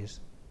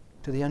doorways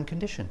to the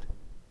unconditioned.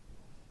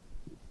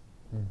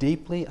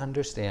 Deeply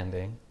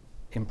understanding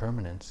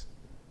impermanence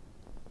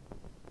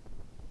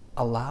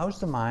allows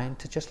the mind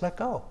to just let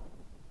go.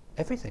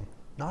 Everything,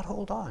 not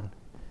hold on.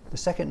 The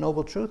second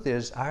noble truth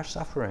is our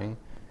suffering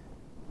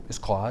is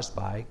caused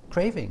by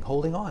craving,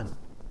 holding on.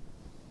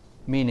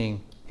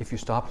 Meaning, if you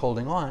stop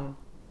holding on,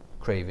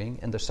 craving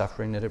and the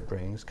suffering that it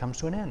brings comes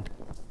to an end.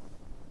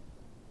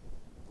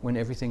 When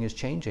everything is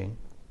changing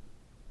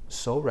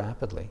so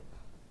rapidly,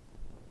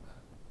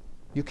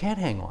 you can't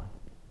hang on.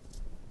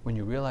 When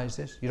you realize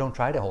this, you don't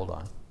try to hold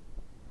on.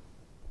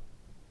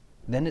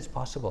 Then it's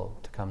possible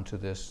to come to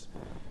this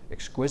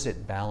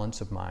exquisite balance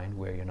of mind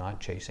where you're not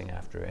chasing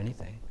after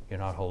anything, you're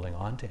not holding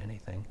on to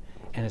anything,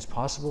 and it's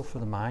possible for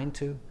the mind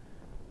to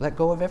let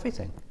go of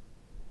everything.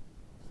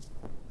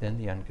 Then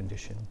the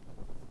unconditioned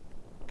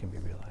can be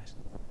realized.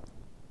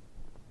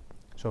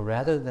 So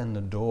rather than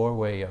the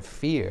doorway of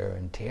fear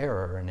and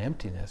terror and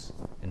emptiness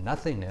and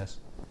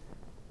nothingness,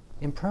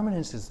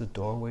 impermanence is the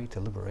doorway to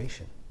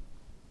liberation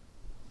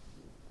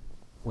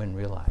when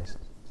realized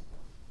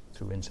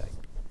through insight.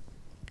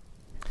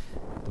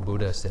 The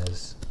Buddha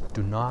says,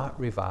 do not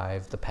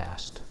revive the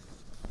past.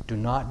 Do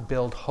not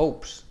build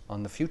hopes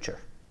on the future.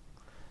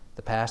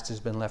 The past has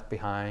been left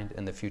behind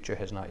and the future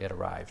has not yet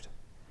arrived.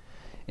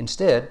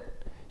 Instead,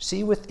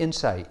 see with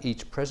insight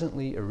each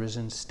presently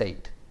arisen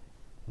state.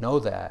 Know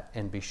that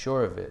and be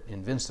sure of it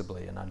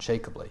invincibly and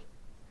unshakably.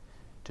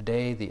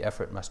 Today the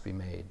effort must be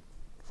made.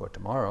 For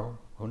tomorrow,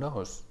 who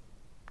knows,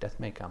 death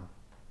may come.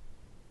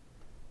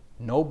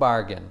 No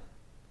bargain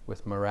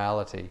with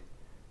mortality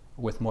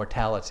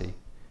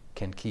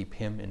can keep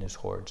him and his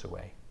hordes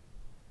away.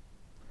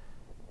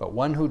 But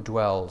one who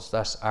dwells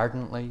thus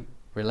ardently,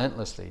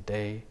 relentlessly,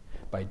 day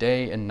by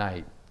day and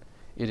night,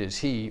 it is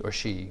he or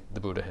she,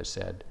 the Buddha has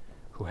said,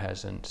 who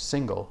has a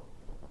single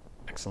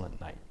excellent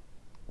night.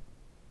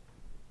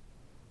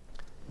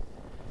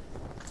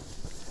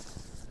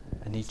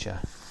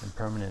 Anicca,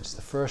 impermanence,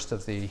 the first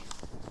of the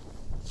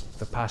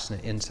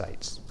Vipassana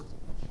insights,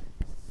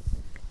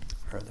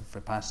 or the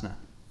Vipassana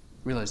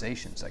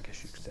realizations, I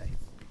guess you could say.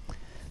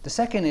 The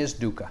second is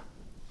dukkha,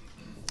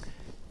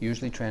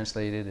 usually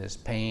translated as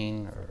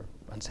pain or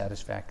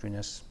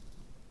unsatisfactoriness,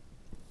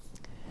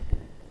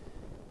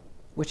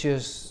 which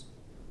is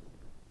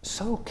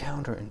so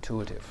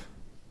counterintuitive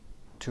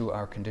to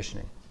our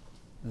conditioning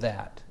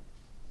that,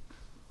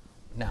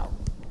 now,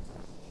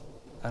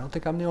 I don't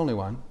think I'm the only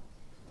one,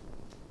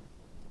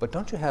 but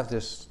don't you have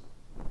this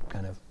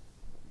kind of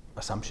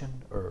assumption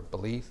or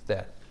belief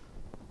that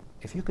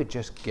if you could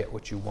just get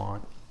what you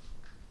want,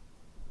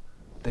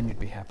 then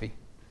you'd be happy?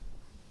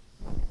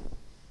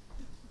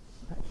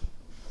 Right?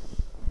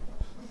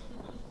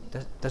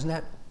 Doesn't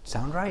that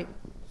sound right?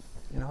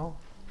 You know,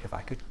 if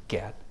I could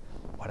get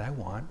what I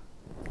want,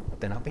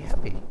 then I'll be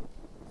happy.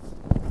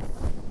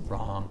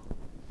 Wrong.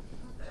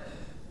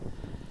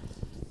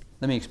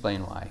 Let me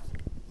explain why.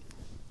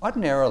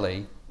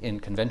 Ordinarily, in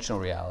conventional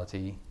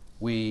reality,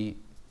 we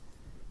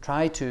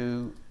try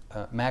to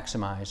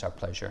maximize our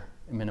pleasure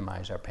and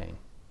minimize our pain.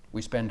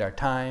 We spend our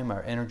time,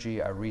 our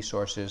energy, our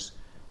resources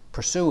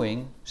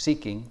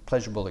seeking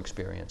pleasurable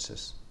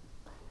experiences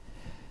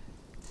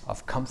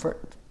of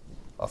comfort,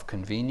 of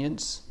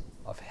convenience,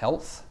 of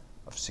health,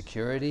 of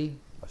security,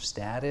 of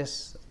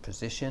status, of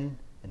position,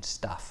 and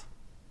stuff.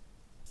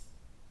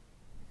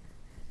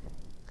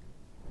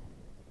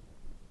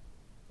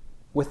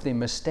 With the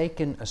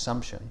mistaken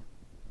assumption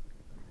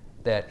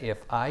that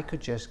if I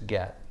could just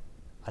get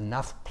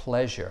enough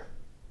pleasure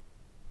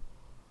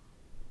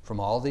from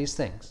all these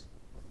things,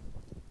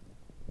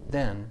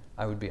 then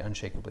I would be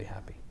unshakably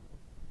happy.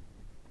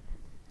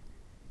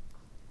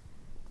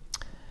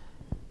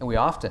 And we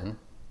often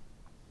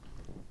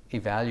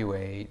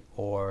evaluate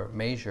or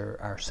measure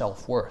our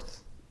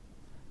self-worth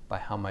by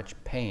how much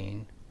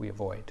pain we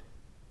avoid.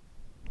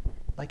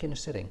 Like in a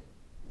sitting.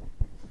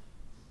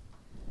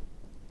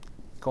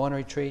 Go on a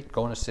retreat,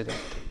 go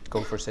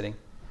for a sitting.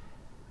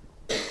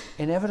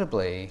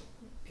 Inevitably,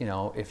 you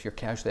know, if you're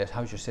casually asked,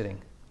 how's your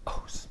sitting?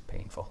 Oh, it's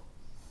painful.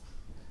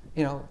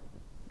 You know,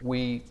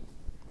 we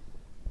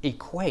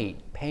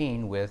equate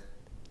pain with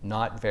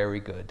not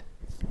very good.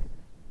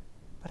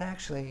 But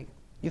actually,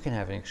 you can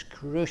have an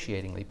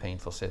excruciatingly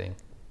painful sitting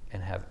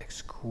and have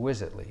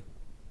exquisitely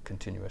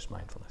continuous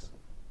mindfulness.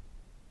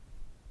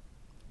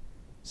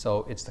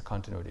 So it's the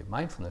continuity of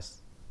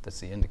mindfulness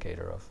that's the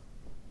indicator of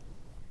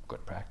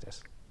good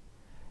practice,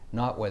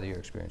 not whether you're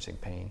experiencing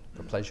pain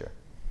or pleasure.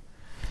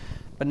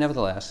 But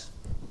nevertheless,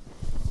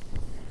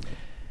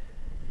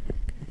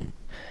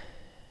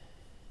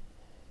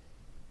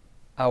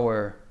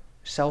 our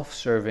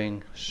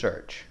self-serving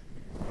search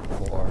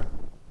for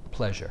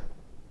pleasure,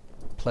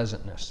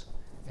 pleasantness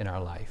in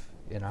our life,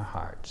 in our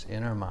hearts,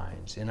 in our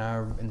minds, in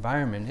our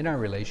environment, in our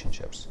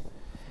relationships,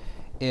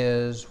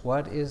 is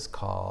what is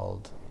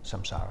called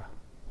samsara.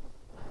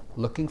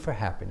 Looking for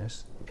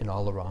happiness in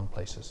all the wrong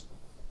places.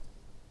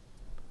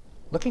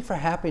 Looking for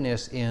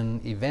happiness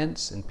in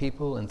events and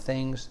people and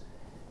things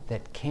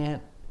that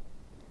can't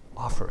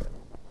offer it.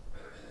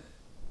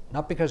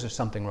 Not because there's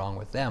something wrong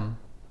with them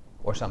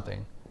or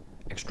something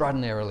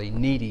extraordinarily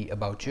needy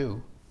about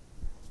you.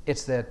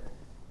 It's that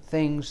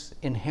things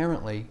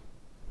inherently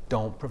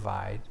don't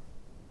provide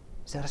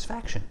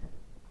satisfaction.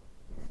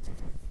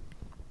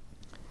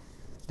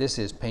 This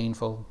is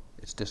painful,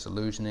 it's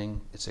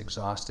disillusioning, it's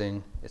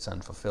exhausting, it's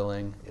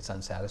unfulfilling, it's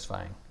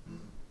unsatisfying.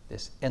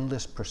 This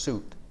endless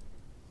pursuit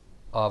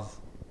of,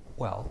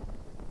 well,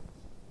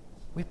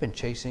 we've been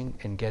chasing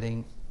and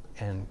getting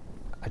and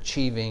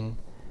achieving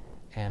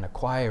and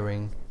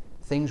acquiring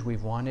things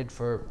we've wanted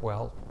for,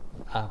 well,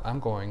 I'm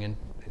going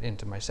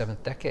into my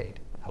 7th decade.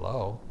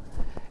 Hello.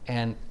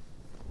 And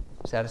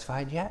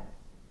satisfied yet?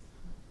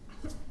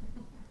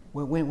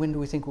 When do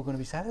we think we're going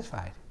to be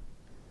satisfied?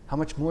 How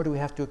much more do we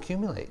have to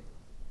accumulate?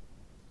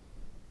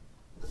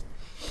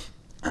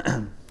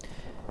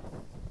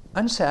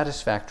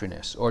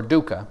 Unsatisfactoriness, or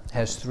dukkha,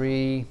 has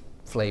 3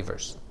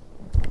 flavors.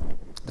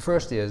 The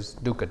first is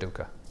dukkha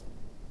dukkha.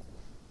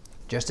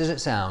 Just as it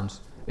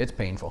sounds, it's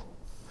painful.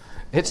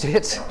 It's you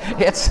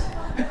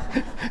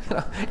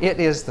know, it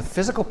is the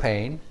physical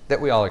pain that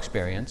we all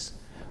experience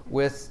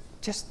with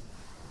just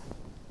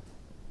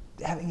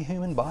having a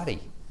human body.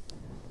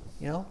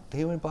 You know, the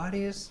human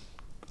body is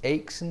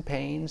aches and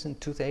pains and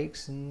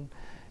toothaches and,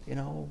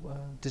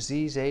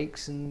 disease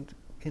aches, and,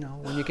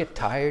 when you get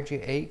tired, you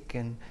ache,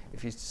 and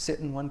if you sit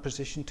in one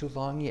position too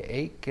long, you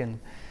ache, and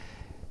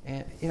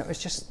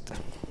it's just,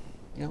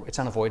 it's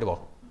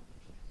unavoidable.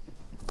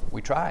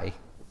 We try,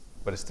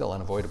 but it's still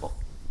unavoidable.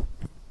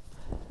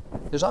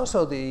 There's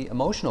also the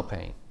emotional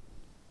pain,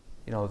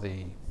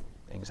 the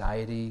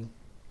anxiety,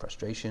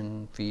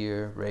 frustration,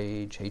 fear,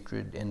 rage,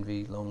 hatred,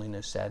 envy,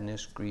 loneliness,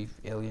 sadness, grief,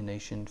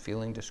 alienation,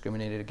 feeling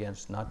discriminated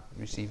against, not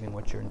receiving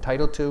what you're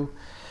entitled to,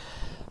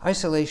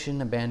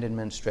 isolation,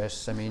 abandonment,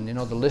 stress. I mean,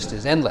 the list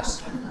is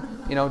endless.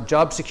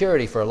 Job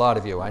security for a lot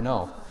of you, I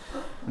know.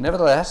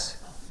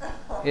 Nevertheless,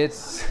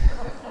 it's,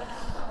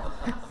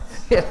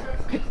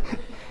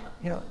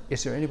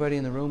 is there anybody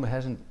in the room who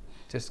hasn't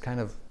just kind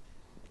of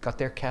got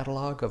their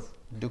catalog of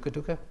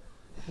dukkha?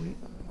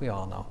 We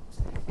all know.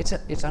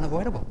 It's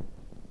unavoidable.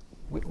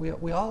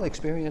 We all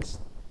experience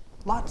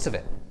lots of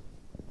it.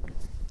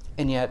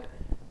 And yet,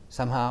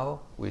 somehow,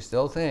 we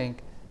still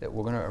think that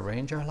we're going to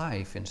arrange our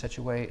life in such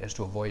a way as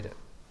to avoid it.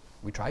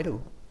 We try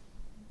to.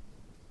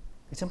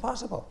 It's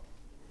impossible.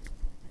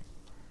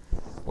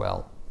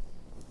 Well,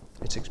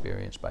 it's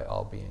experienced by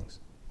all beings.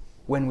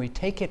 When we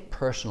take it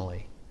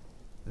personally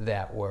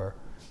that we're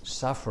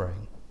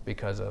suffering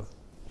because of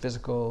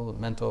physical,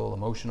 mental,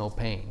 emotional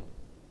pain,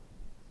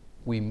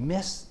 we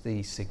miss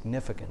the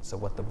significance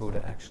of what the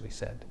Buddha actually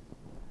said.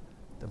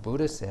 The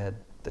Buddha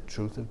said the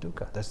truth of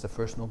dukkha. That's the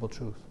first noble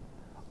truth.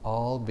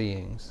 All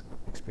beings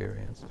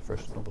experience the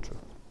first noble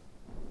truth,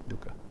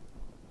 dukkha.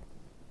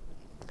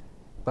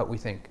 But we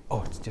think,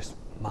 it's just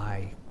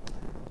my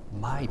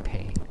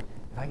pain.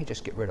 If I could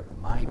just get rid of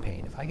my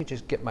pain, if I could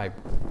just get my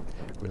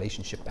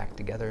relationship back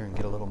together and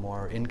get a little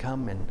more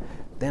income, and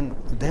then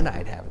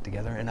I'd have it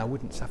together and I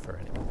wouldn't suffer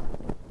anymore.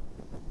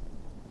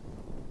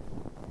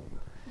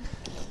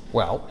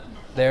 Well,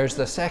 there's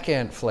the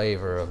second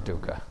flavor of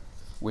dukkha,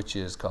 which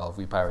is called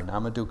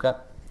viparinama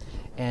dukkha,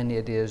 and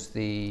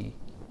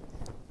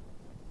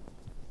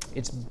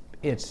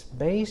it's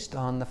based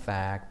on the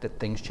fact that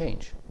things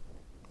change.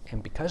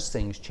 And because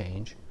things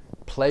change,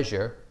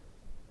 pleasure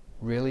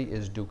really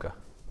is dukkha,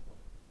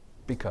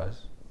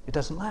 because it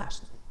doesn't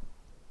last.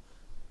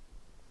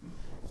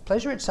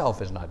 Pleasure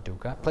itself is not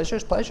dukkha. Pleasure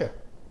is pleasure.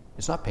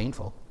 It's not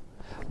painful.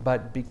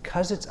 But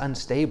because it's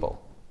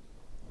unstable,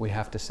 we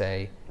have to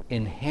say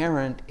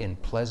inherent in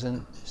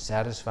pleasant,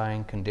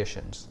 satisfying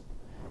conditions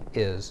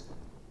is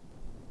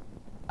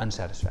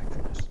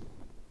unsatisfactoriness.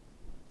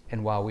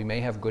 And while we may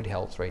have good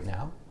health right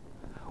now,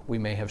 we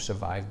may have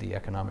survived the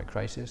economic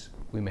crisis,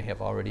 we may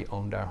have already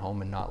owned our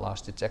home and not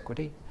lost its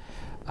equity,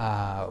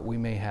 we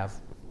may have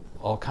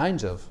all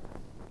kinds of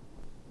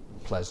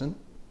pleasant,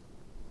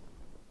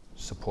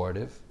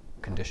 supportive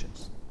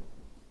conditions.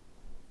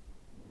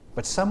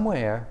 But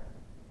somewhere,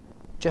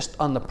 just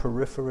on the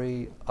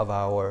periphery of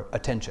our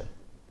attention,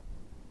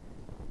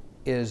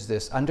 is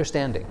this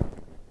understanding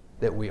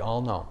that we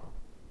all know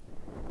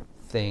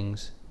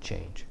things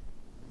change.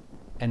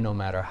 And no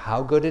matter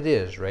how good it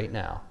is right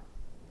now,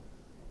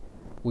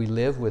 we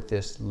live with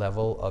this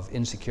level of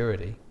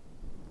insecurity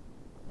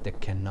that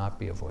cannot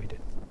be avoided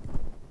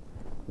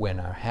when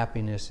our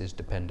happiness is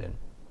dependent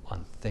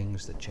on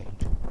things that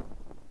change.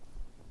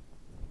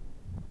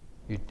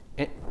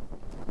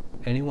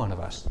 Any one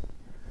of us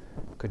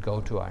could go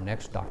to our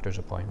next doctor's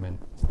appointment,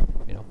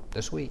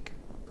 this week,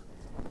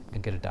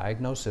 and get a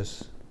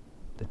diagnosis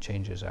that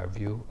changes our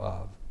view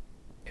of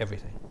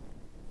everything.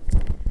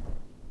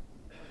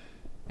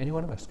 Any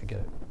one of us could get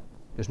it.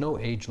 There's no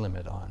age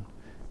limit on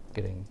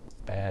getting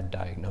bad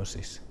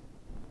diagnoses.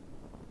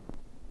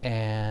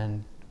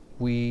 And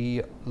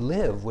we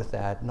live with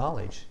that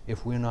knowledge.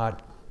 If we're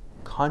not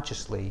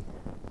consciously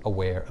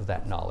aware of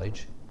that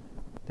knowledge,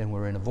 then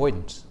we're in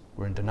avoidance,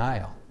 we're in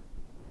denial,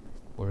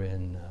 we're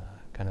in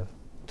kind of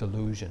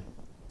delusion.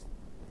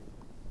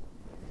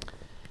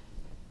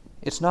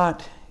 It's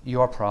not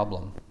your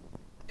problem,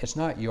 it's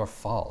not your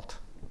fault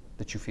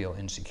that you feel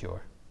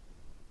insecure,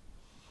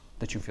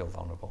 that you feel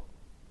vulnerable.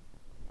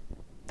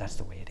 That's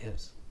the way it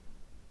is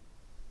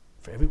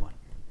for everyone.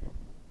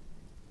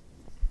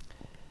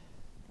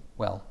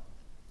 Well,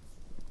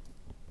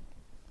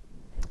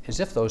 as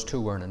if those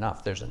two weren't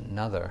enough, there's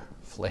another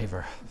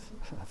flavor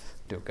of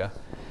dukkha,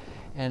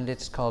 and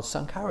it's called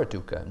sankhara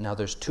dukkha. Now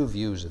there's two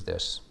views of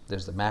this.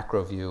 There's the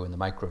macro view and the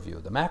micro view.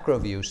 The macro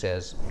view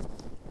says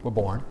we're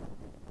born,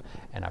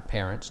 and our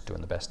parents, doing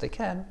the best they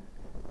can,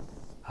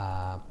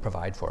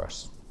 provide for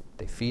us.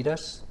 They feed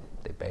us,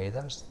 they bathe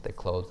us, they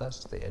clothe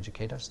us, they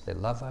educate us, they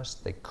love us,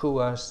 they coo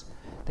us,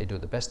 they do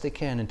the best they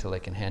can until they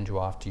can hand you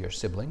off to your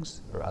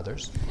siblings or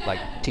others, like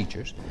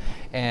teachers,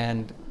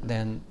 and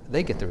then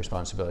they get the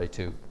responsibility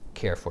to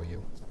care for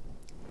you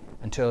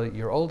until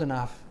you're old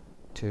enough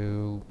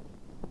to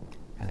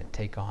kind of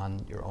take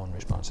on your own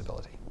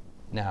responsibility.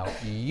 Now,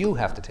 you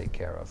have to take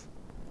care of,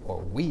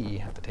 or we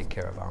have to take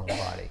care of our own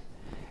body.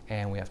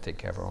 And we have to take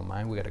care of our own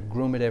mind. We got to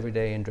groom it every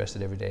day and dress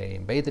it every day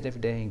and bathe it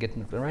every day and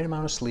get the right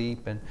amount of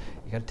sleep. And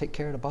you got to take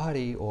care of the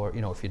body. Or,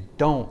 if you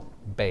don't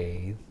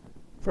bathe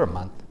for a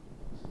month,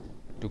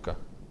 dukkha.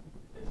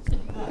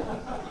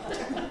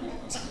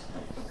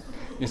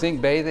 You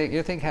think bathing,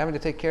 you think having to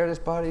take care of this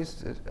body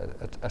is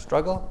a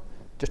struggle?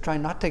 Just try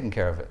not taking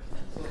care of it.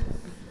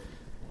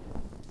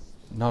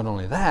 Not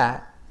only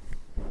that,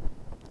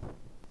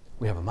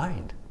 we have a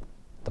mind.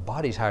 The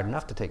body's hard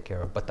enough to take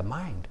care of, but the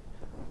mind,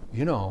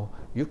 you know,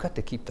 you've got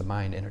to keep the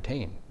mind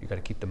entertained. You've got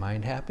to keep the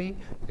mind happy.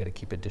 You've got to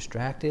keep it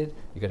distracted.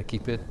 You've got to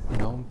keep it, you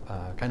know,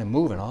 kind of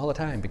moving all the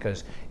time,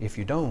 because if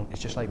you don't,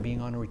 it's just like being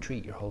on a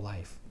retreat your whole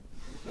life.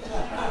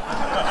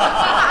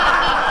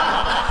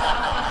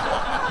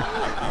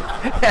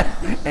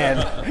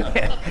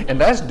 and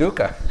that's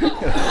dukkha.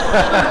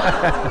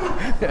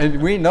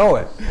 And we know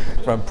it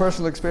from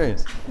personal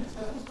experience.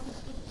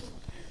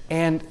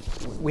 And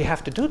we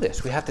have to do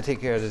this. We have to take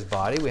care of this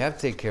body. We have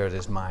to take care of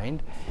this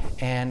mind.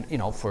 And, you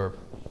know, for,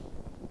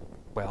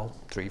 well,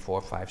 3,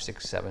 4, 5,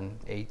 6, 7,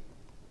 8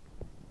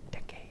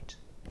 decades.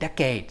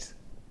 Decades.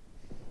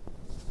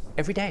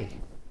 Every day.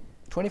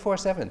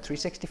 24/7,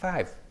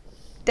 365.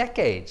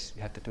 Decades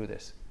you have to do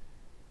this.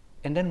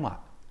 And then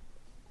what?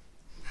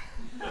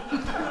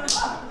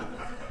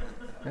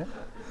 Yeah?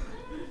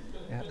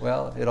 Yeah,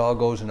 well, it all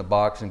goes in a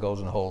box and goes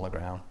in a hole in the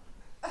ground.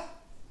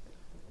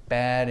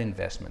 Bad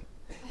investment.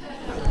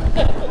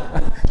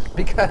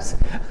 Because,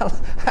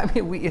 I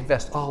mean, we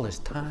invest all this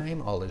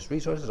time, all this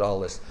resources, all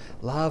this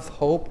love,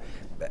 hope,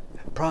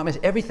 promise,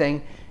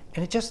 everything,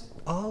 and it just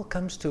all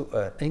comes to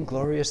an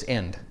inglorious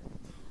end,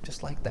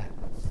 just like that.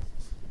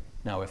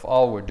 Now, if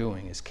all we're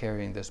doing is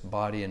carrying this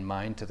body and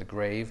mind to the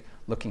grave,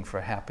 looking for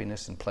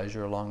happiness and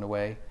pleasure along the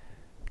way,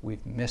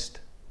 we've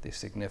missed the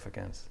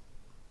significance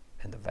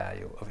and the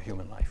value of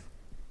human life.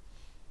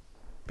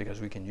 Because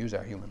we can use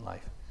our human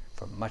life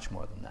for much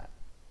more than that.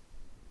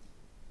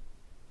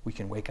 We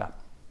can wake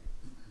up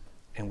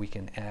and we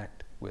can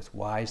act with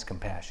wise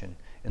compassion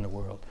in the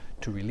world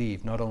to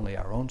relieve not only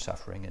our own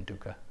suffering and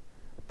dukkha,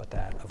 but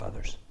that of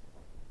others.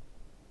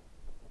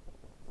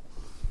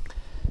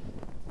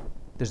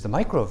 There's the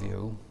micro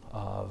view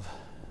of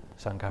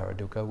sankhara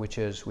dukkha, which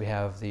is we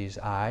have these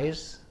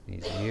eyes,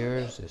 these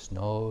ears, this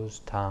nose,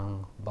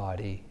 tongue,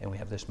 body, and we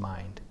have this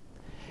mind.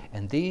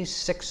 And these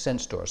 6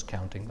 sense doors,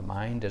 counting the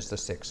mind as the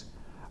 6,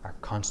 are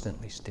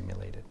constantly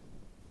stimulated.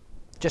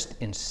 Just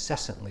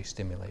incessantly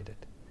stimulated.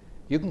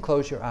 You can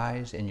close your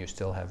eyes and you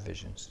still have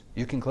visions.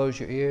 You can close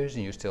your ears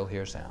and you still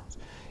hear sounds.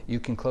 You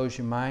can close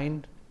your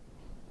mind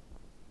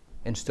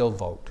and still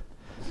vote.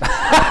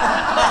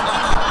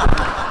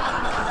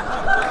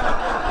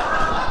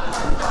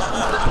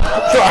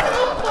 Sorry.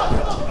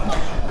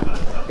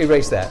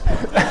 Erase that.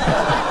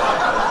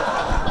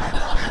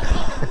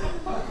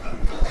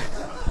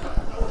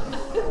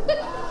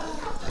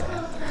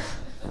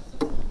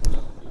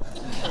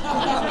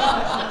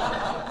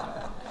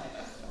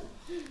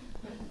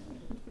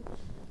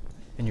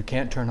 And you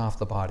can't turn off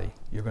the body.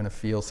 You're going to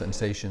feel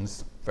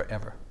sensations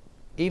forever.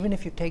 Even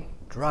if you take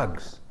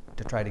drugs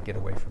to try to get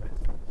away from it.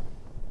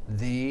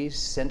 These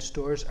sense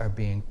doors are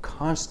being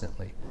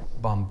constantly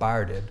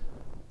bombarded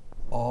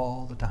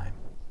all the time.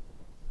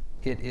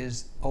 It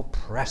is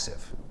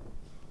oppressive.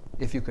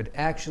 If you could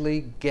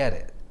actually get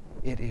it,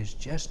 it is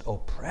just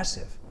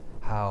oppressive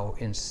how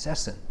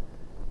incessant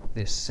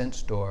this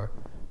sense door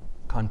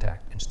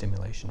contact and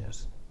stimulation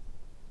is.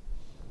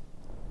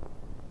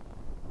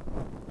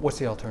 What's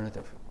the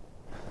alternative?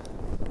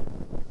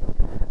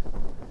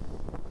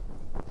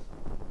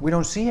 We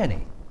don't see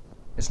any.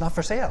 It's not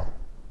for sale.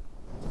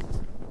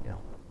 You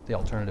know, the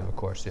alternative, of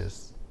course,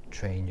 is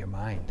train your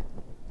mind.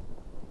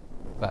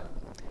 But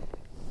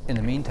in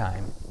the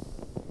meantime,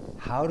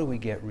 how do we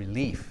get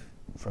relief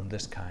from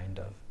this kind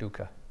of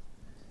dukkha?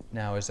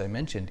 Now, as I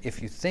mentioned,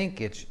 if you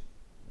think it's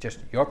just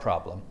your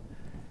problem,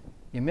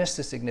 you miss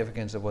the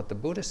significance of what the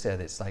Buddha said.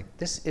 It's like,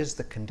 this is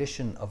the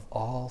condition of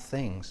all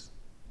things,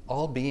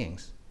 all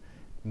beings.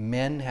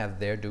 Men have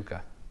their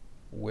dukkha.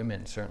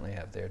 Women certainly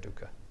have their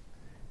dukkha.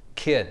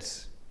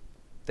 Kids,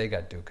 they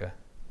got dukkha.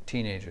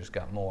 Teenagers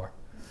got more.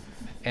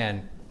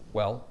 And,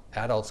 well,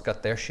 adults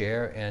got their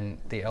share, and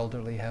the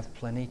elderly have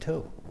plenty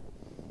too.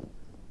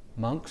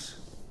 Monks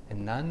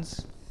and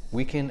nuns,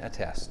 we can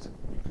attest,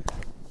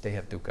 they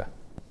have dukkha.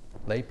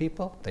 Lay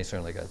people, they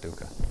certainly got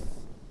dukkha.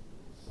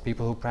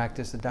 People who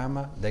practice the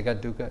Dharma, they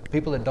got dukkha.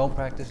 People that don't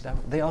practice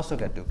Dharma, they also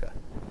got dukkha.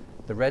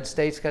 The red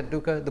states got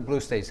dukkha, the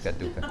blue states got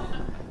dukkha.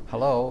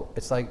 Hello,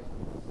 it's like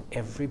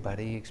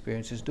everybody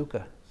experiences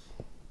dukkha.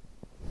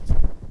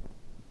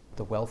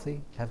 The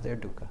wealthy have their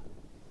dukkha.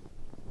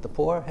 The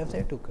poor have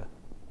their dukkha.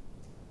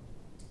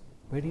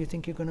 Where do you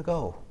think you're going to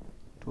go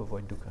to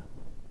avoid dukkha?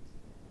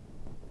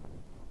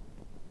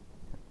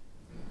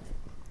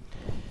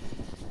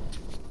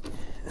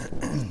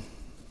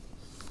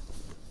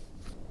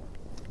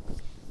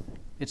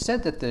 It's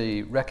said that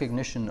the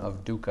recognition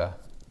of dukkha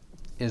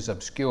is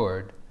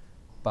obscured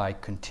by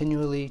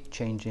continually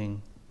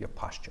changing your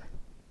posture.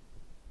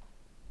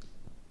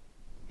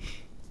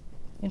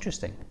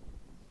 Interesting.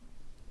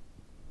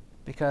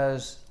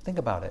 Because think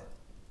about it.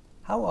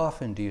 How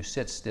often do you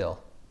sit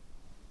still?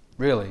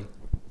 Really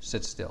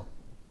sit still?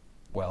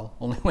 Well,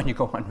 only when you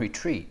go on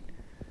retreat,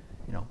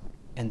 you know.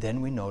 And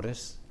then we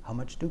notice How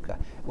much dukkha?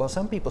 Well,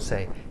 some people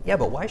say, yeah,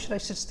 but why should I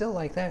sit still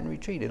like that and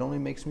retreat? It only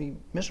makes me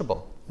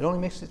miserable. It only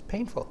makes it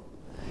painful.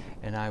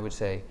 And I would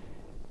say,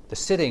 the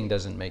sitting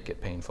doesn't make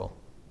it painful.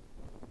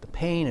 The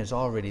pain is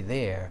already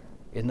there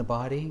in the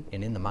body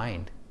and in the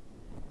mind.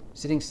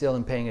 Sitting still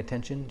and paying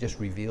attention just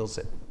reveals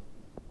it.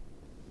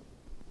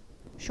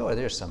 Sure,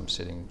 there's some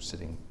sitting,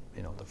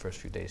 the first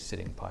few days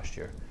sitting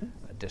posture,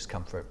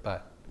 discomfort,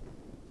 but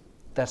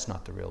that's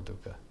not the real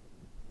dukkha.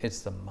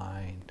 It's the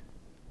mind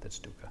that's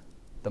dukkha.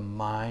 The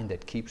mind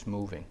that keeps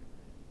moving,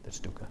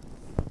 that's dukkha.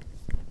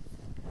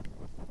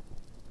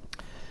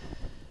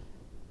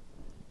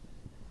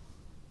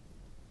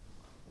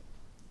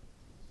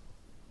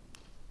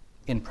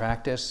 In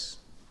practice,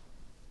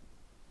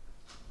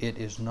 it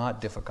is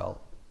not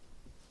difficult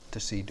to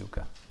see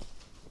dukkha.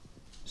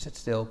 Sit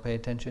still, pay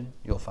attention,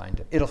 you'll find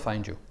it. It'll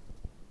find you,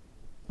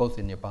 both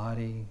in your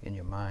body, in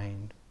your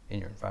mind, in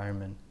your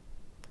environment.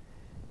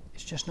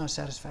 It's just not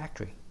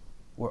satisfactory.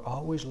 We're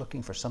always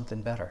looking for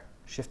something better.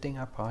 Shifting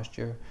our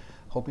posture,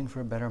 hoping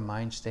for a better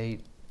mind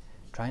state,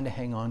 trying to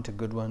hang on to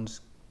good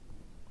ones,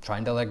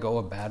 trying to let go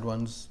of bad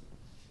ones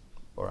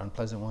or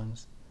unpleasant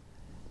ones.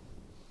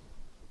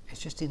 It's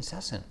just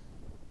incessant.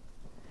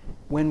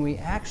 When we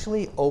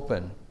actually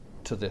open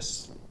to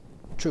this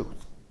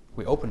truth,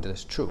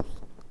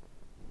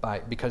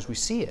 because we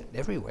see it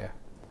everywhere.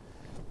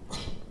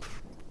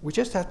 We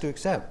just have to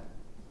accept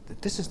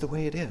that this is the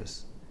way it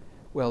is.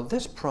 Well,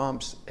 this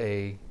prompts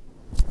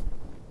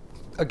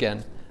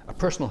again, a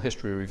personal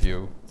history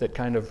review that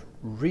kind of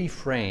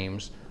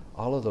reframes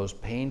all of those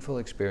painful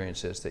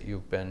experiences that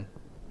you've been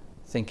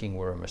thinking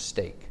were a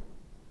mistake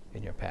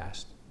in your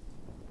past.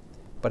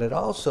 But it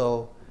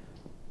also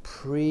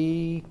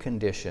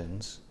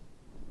preconditions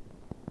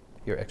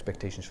your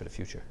expectations for the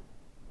future.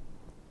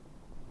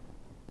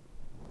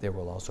 There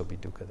will also be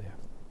dukkha there.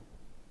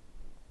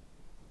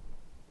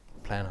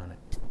 Plan on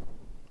it.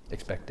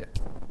 Expect it.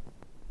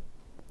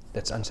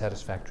 That's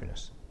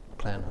unsatisfactoriness.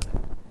 Plan on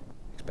it.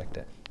 Expect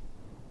it.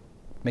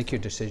 Make your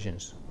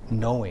decisions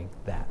knowing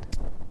that.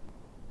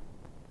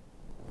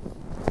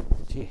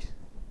 Jeez,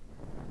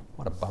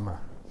 what a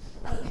bummer.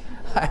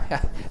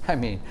 I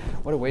mean,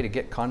 what a way to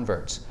get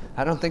converts.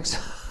 I don't think so.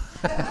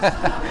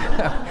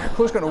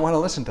 Who's going to want to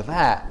listen to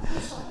that?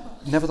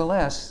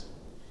 Nevertheless,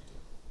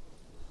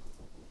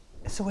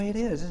 it's the way it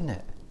is, isn't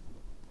it?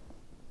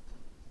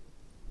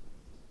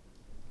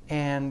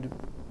 And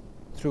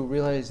through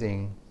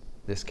realizing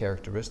this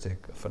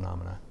characteristic of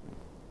phenomena,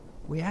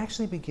 we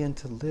actually begin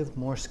to live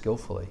more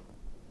skillfully,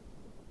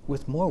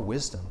 with more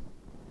wisdom,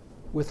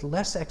 with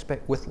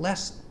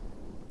less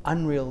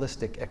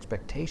unrealistic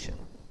expectation.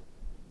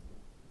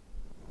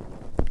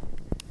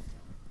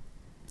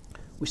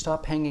 We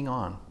stop hanging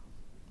on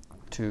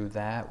to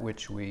that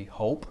which we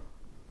hope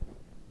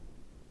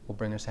will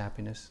bring us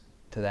happiness,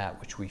 to that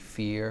which we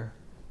fear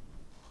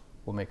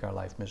will make our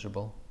life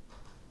miserable.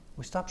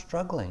 We stop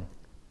struggling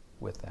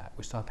with that.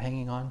 We stop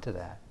hanging on to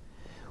that.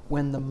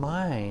 When the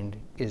mind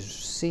is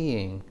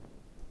seeing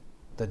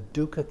the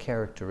dukkha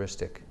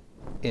characteristic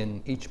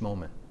in each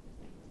moment,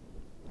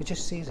 it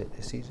just sees it,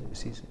 it sees it, it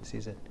sees it, it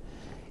sees it.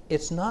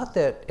 It's not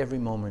that every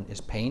moment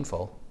is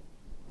painful.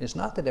 It's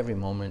not that every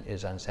moment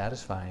is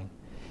unsatisfying.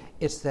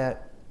 It's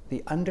that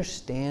the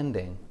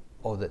understanding,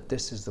 oh, that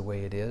this is the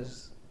way it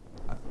is,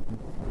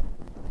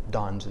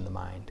 dawns in the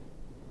mind.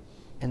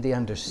 And the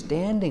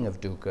understanding of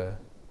dukkha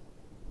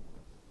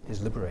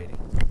is liberating.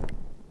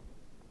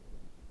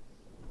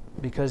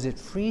 Because it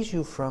frees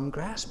you from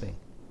grasping.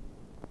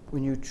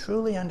 When you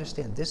truly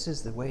understand this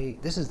is the way,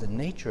 this is the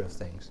nature of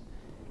things,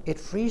 it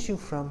frees you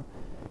from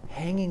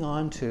hanging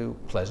on to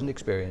pleasant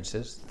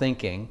experiences,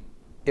 thinking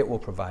it will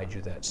provide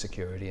you that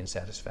security and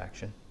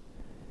satisfaction.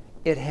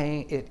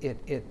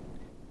 It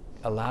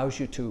allows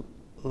you to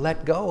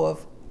let go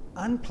of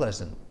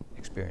unpleasant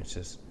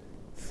experiences,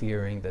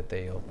 fearing that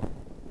they'll,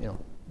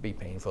 be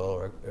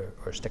painful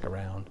or stick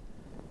around.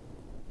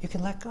 You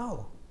can let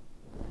go.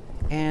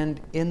 And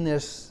in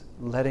this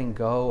letting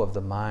go of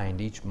the mind,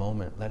 each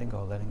moment, letting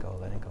go, letting go,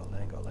 letting go,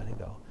 letting go, letting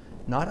go,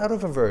 not out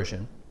of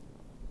aversion,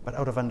 but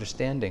out of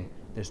understanding,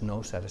 there's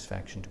no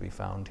satisfaction to be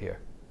found here.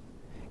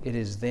 It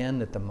is then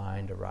that the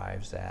mind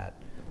arrives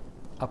at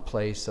a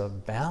place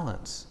of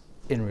balance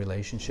in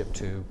relationship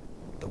to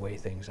the way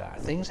things are.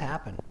 Things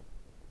happen.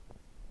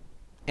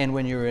 And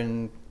when you're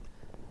in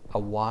a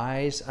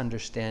wise,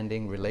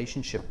 understanding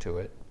relationship to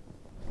it,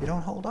 you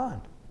don't hold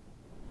on.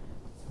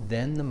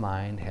 Then the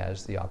mind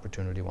has the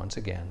opportunity once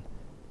again,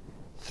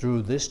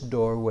 through this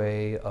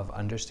doorway of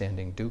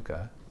understanding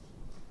dukkha,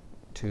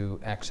 to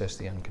access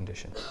the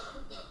unconditioned.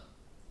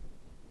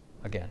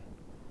 Again,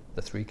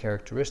 the three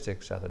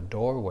characteristics are the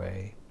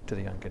doorway to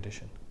the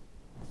unconditioned.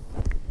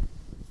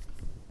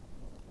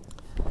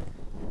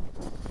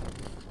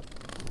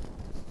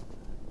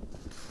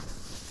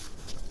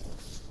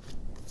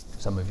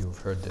 Some of you have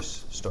heard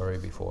this story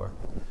before,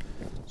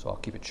 so I'll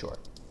keep it short.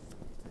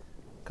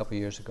 A couple of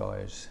years ago, I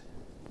was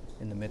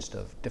in the midst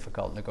of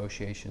difficult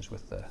negotiations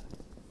with the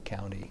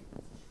county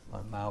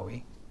on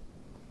Maui.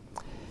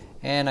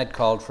 And I'd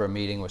called for a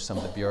meeting with some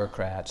of the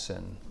bureaucrats,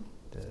 and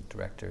the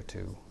director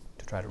to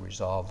try to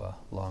resolve a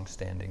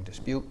long-standing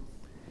dispute.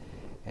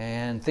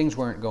 And things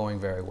weren't going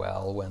very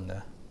well when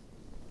the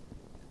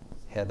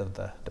head of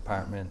the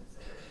department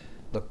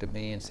looked at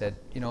me and said,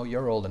 you know,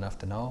 you're old enough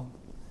to know,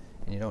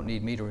 and you don't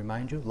need me to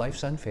remind you,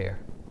 life's unfair.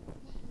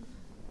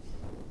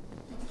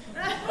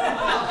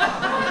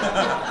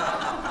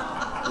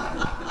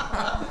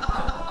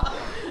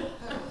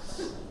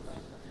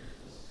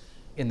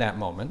 In that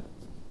moment,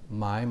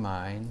 my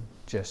mind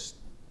just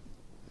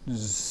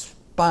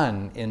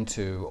spun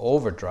into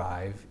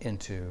overdrive,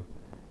 into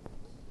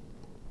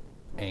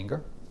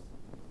anger,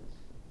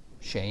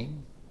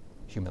 shame,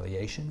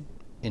 humiliation,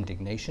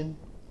 indignation,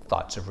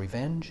 thoughts of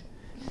revenge.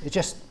 It's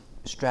just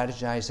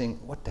strategizing,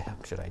 what the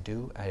heck should I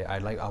do? I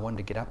wanted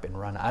to get up and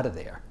run out of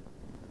there.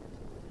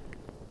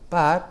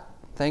 But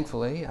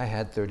thankfully, I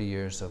had 30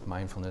 years of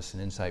mindfulness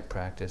and insight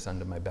practice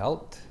under my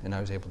belt, and I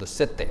was able to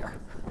sit there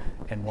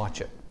and watch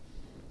it.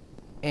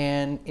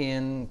 And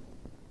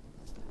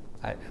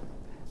I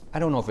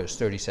don't know if it was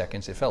 30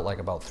 seconds, it felt like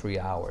about 3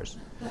 hours.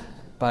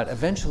 But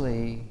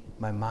eventually,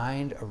 my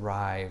mind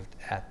arrived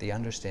at the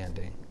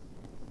understanding,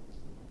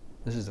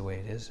 this is the way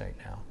it is right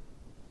now.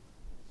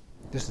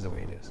 This is the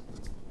way it is.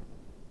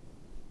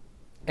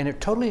 And it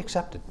totally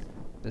accepted,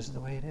 this is the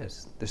way it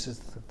is. This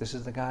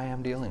is the guy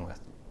I'm dealing with.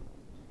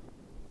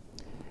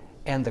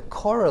 And the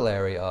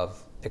corollary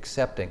of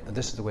accepting,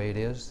 this is the way it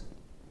is,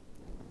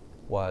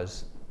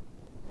 was,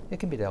 it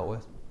can be dealt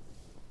with.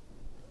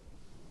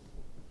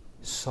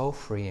 So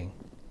freeing.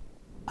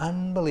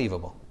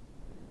 Unbelievable.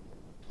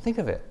 Think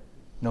of it.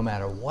 No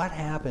matter what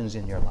happens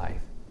in your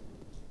life,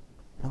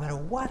 no matter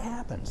what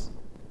happens,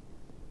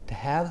 to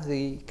have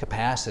the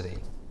capacity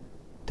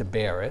to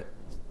bear it,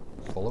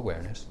 full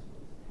awareness,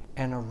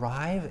 and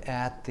arrive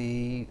at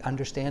the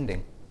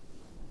understanding,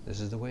 this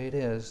is the way it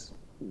is,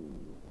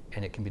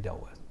 and it can be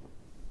dealt with.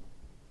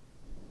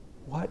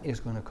 What is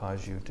going to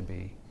cause you to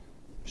be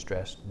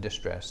stressed,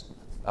 distressed,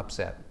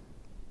 upset,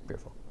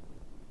 fearful?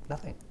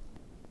 Nothing.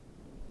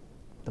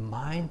 The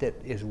mind that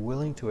is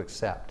willing to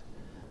accept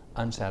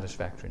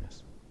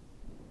unsatisfactoriness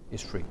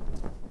is free.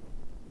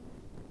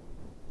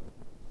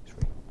 It's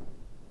free.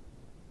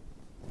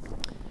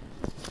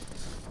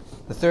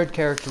 The third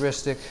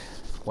characteristic,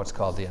 what's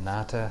called the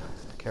anatta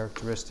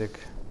characteristic,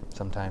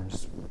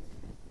 sometimes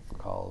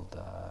called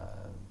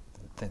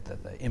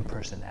the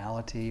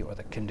impersonality or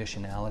the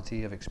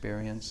conditionality of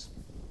experience.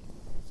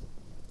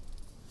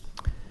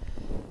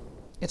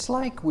 It's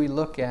like we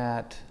look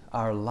at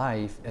our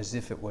life as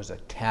if it was a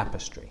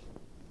tapestry.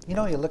 You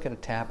know, you look at a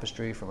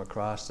tapestry from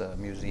across a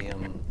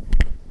museum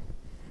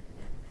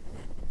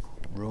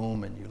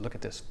room and you look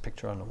at this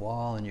picture on the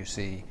wall and you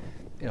see,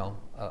 you know,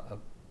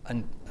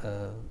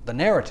 the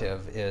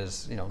narrative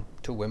is, you know,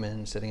 two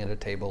women sitting at a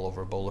table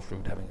over a bowl of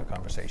fruit having a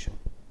conversation.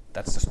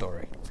 That's the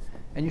story.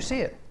 And you see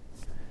it.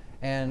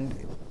 And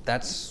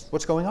that's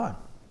what's going on.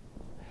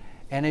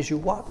 And as you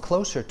walk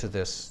closer to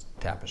this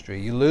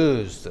tapestry, you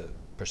lose the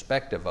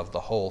perspective of the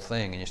whole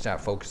thing and you start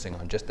focusing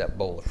on just that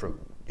bowl of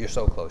fruit. You're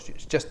so close,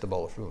 it's just the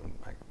bowl of fruit.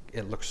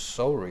 It looks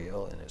so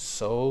real and it's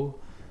so,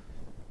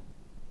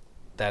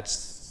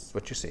 that's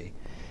what you see.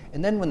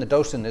 And then when the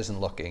docent isn't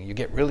looking, you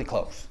get really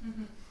close.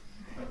 Mm-hmm.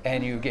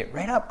 And you get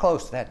right up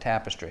close to that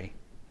tapestry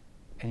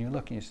and you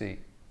look and you see,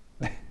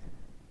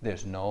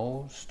 there's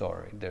no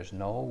story, there's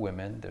no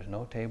women, there's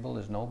no table,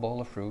 there's no bowl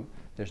of fruit,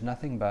 there's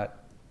nothing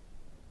but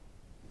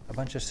a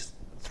bunch of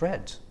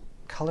threads,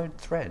 colored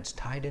threads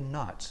tied in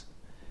knots,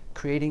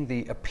 creating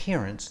the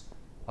appearance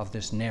of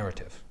this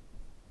narrative.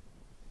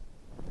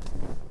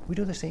 We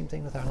do the same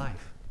thing with our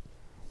life.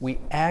 We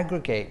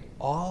aggregate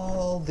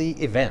all the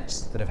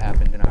events that have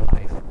happened in our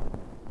life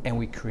and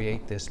we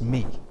create this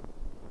me,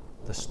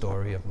 the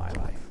story of my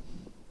life.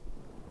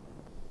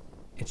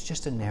 It's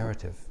just a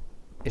narrative.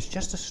 It's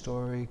just a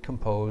story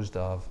composed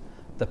of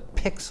the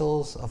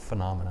pixels of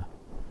phenomena.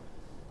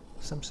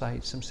 Some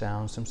sights, some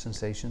sounds, some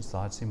sensations,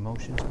 thoughts,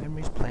 emotions,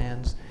 memories,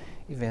 plans,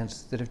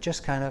 events that have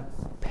just kind of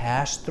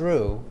passed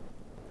through,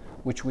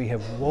 which we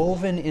have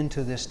woven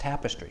into this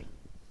tapestry,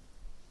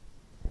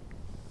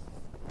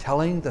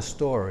 telling the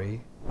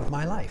story of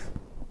my life.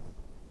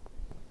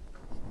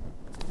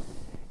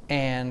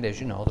 And as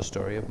you know, the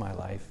story of my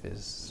life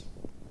is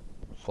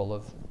full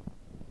of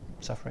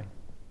suffering,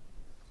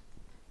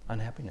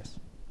 unhappiness.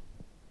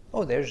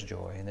 Oh, there's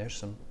joy and there's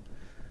some,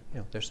 you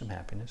know, there's some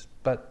happiness,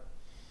 but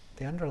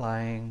the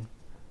underlying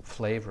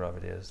flavor of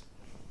it is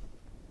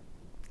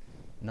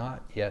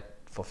not yet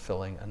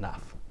fulfilling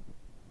enough.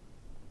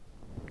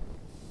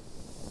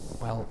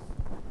 Well,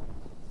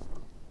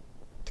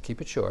 to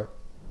keep it short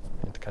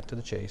and to cut to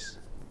the chase,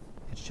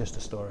 it's just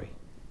a story.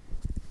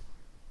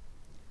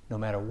 No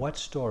matter what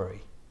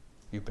story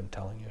you've been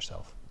telling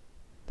yourself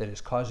that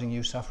is causing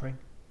you suffering,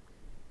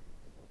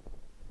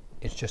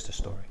 it's just a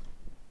story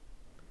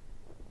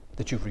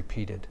that you've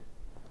repeated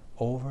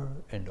over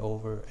and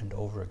over and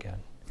over again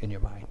in your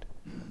mind,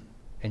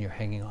 and you're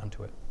hanging on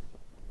to it.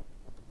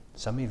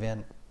 Some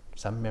event,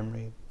 some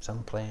memory,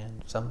 some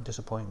plan, some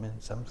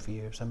disappointment, some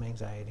fear, some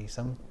anxiety,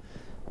 some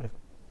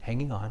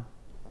hanging on,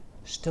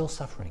 still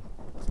suffering.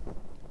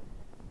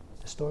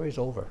 story's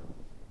over.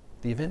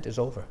 The event is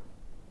over.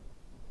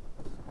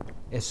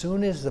 As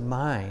soon as the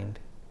mind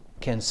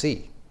can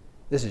see,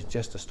 this is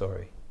just a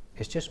story.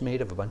 It's just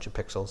made of a bunch of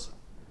pixels,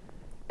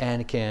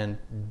 and can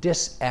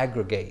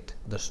disaggregate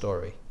the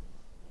story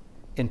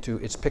into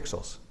its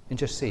pixels and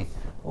just see,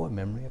 oh, a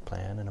memory, a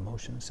plan, an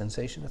emotion, a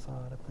sensation, a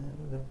thought,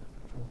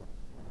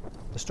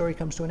 the story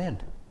comes to an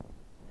end.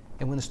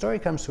 And when the story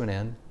comes to an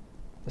end,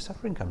 the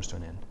suffering comes to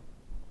an end.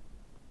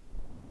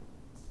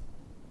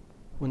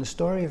 When the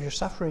story of your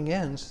suffering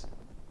ends,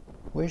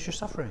 where's your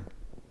suffering?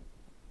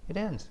 It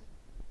ends.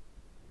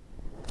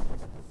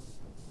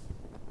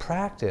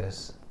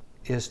 Practice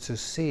is to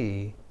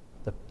see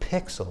the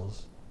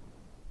pixels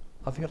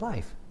of your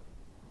life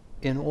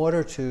in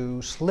order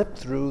to slip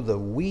through the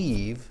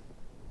weave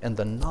and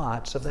the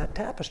knots of that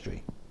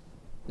tapestry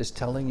that's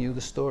telling you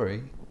the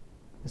story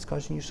that's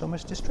causing you so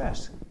much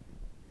distress.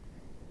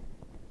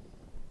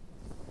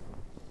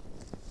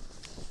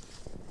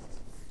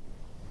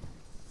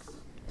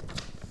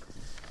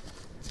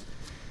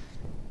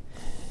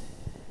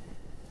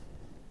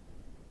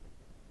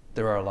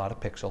 There are a lot of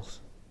pixels.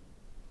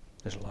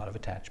 There's a lot of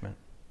attachment.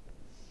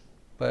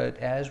 But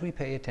as we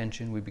pay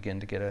attention, we begin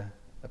to get a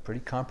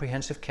pretty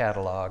comprehensive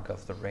catalog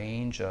of the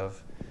range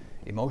of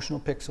emotional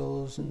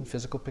pixels and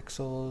physical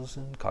pixels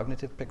and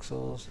cognitive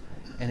pixels,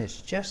 and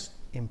it's just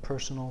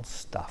impersonal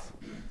stuff.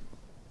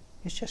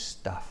 It's just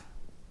stuff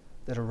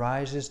that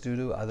arises due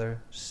to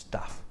other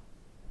stuff,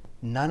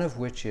 none of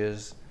which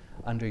is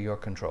under your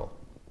control,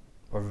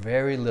 or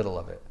very little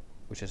of it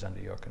which is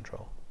under your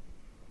control.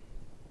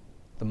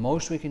 The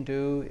most we can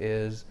do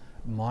is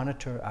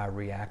monitor our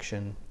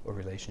reaction or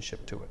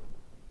relationship to it.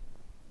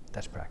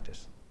 That's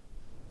practice.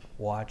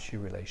 Watch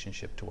your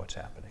relationship to what's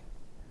happening.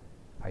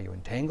 Are you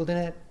entangled in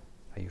it?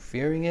 Are you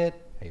fearing it?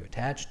 Are you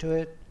attached to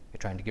it? You're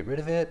trying to get rid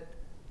of it?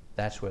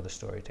 That's where the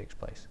story takes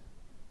place.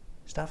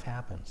 Stuff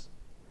happens.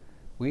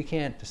 We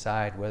can't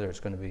decide whether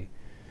it's going to be,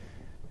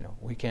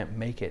 we can't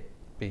make it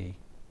be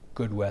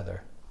good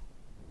weather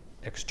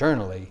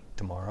externally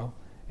tomorrow,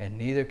 and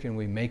neither can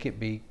we make it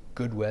be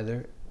good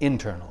weather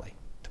internally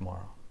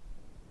tomorrow.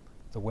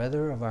 The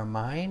weather of our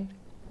mind,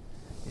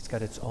 it's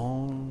got its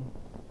own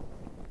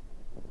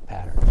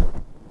patterns.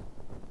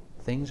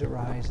 Things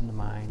arise in the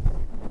mind,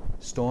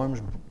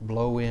 storms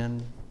blow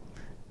in,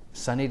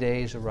 sunny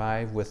days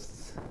arrive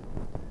with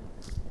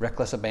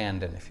reckless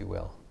abandon, if you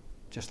will,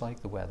 just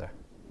like the weather.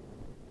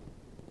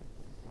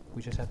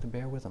 We just have to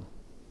bear with them.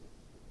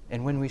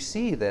 And when we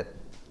see that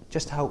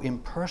just how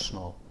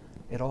impersonal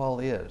it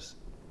all is,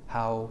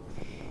 how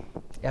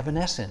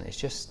evanescent, it's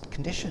just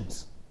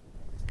conditions,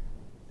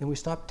 then we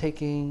stop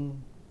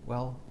taking,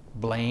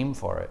 blame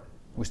for it.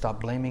 We stop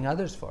blaming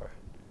others for it.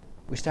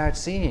 We start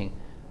seeing,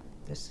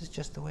 this is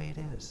just the way it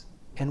is.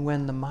 And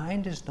when the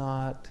mind is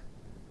not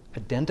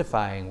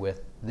identifying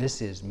with,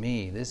 this is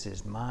me, this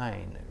is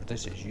mine,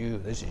 this is you,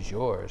 this is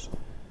yours,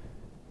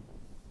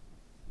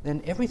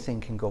 then everything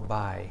can go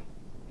by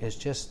as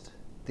just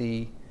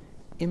the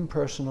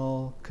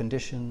impersonal,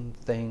 conditioned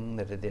thing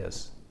that it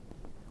is,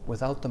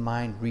 without the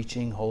mind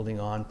reaching, holding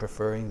on,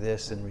 preferring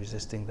this and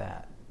resisting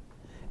that.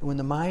 And when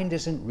the mind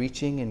isn't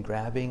reaching and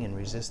grabbing and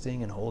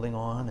resisting and holding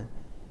on,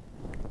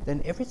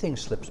 then everything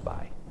slips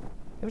by.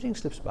 Everything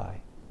slips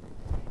by.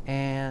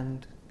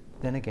 And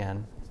then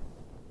again,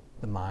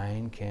 the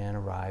mind can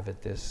arrive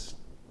at this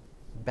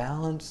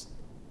balanced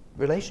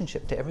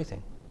relationship to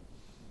everything.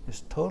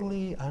 It's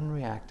totally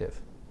unreactive.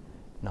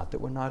 Not that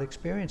we're not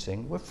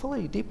experiencing, we're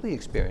fully, deeply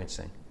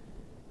experiencing,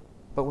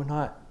 but we're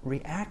not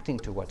reacting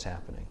to what's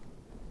happening.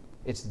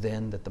 It's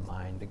then that the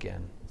mind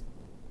again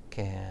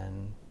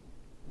can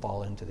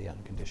fall into the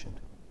unconditioned,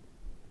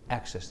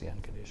 access the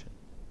unconditioned.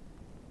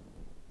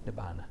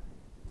 Nibbana.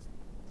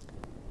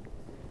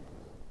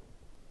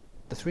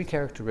 The three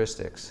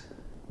characteristics,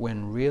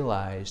 when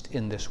realized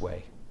in this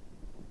way,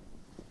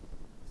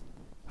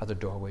 are the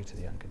doorway to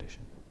the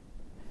unconditioned.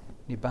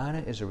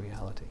 Nibbana is a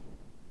reality.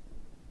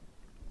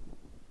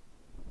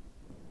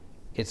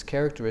 Its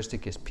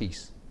characteristic is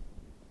peace,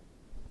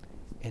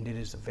 and it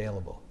is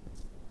available.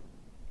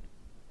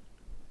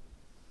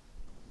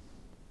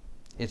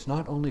 It's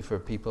not only for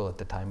people at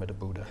the time of the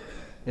Buddha.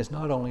 It's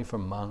not only for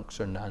monks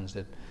or nuns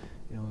that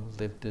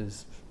lived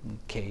as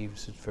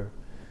caves for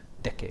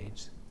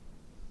decades.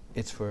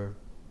 It's for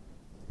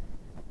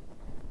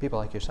people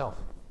like yourself,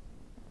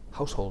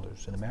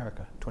 householders in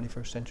America,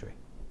 21st century,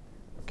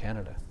 or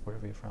Canada,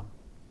 wherever you're from.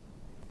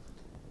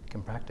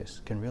 Can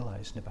practice, can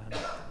realize Nibbana.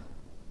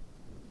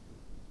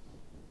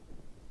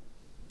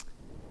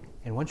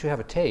 And once you have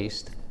a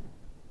taste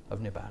of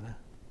Nibbana,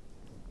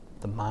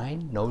 the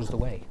mind knows the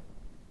way.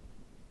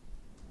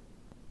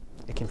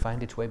 It can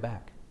find its way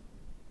back.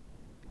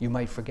 You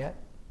might forget,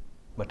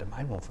 but the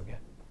mind won't forget.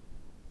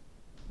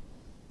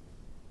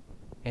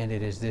 And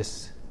it is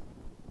this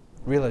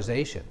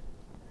realization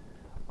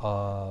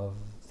of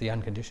the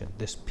unconditioned,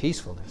 this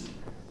peacefulness,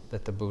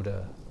 that the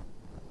Buddha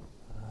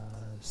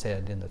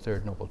said in the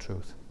Third Noble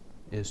Truth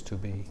is to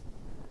be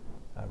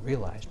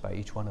realized by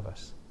each one of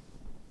us.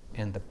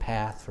 And the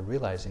path for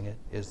realizing it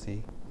is the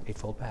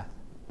Eightfold Path.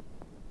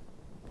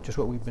 Just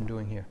what we've been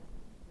doing here.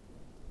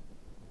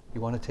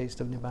 You want a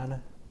taste of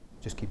Nibbana?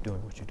 Just keep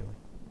doing what you're doing.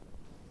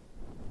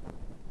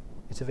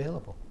 It's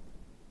available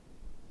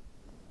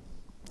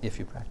if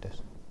you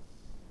practice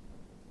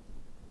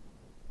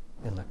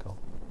and let go.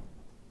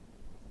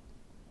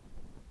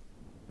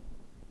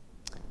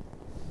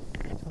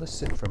 So let's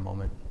sit for a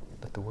moment,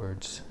 let the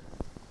words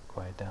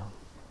quiet down.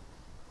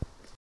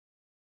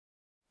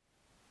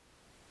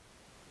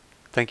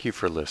 Thank you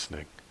for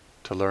listening.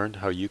 To learn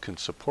how you can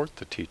support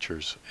the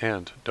teachers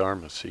and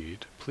Dharma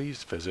Seed,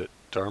 please visit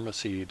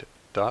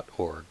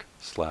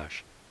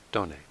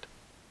dharmaseed.org/donate.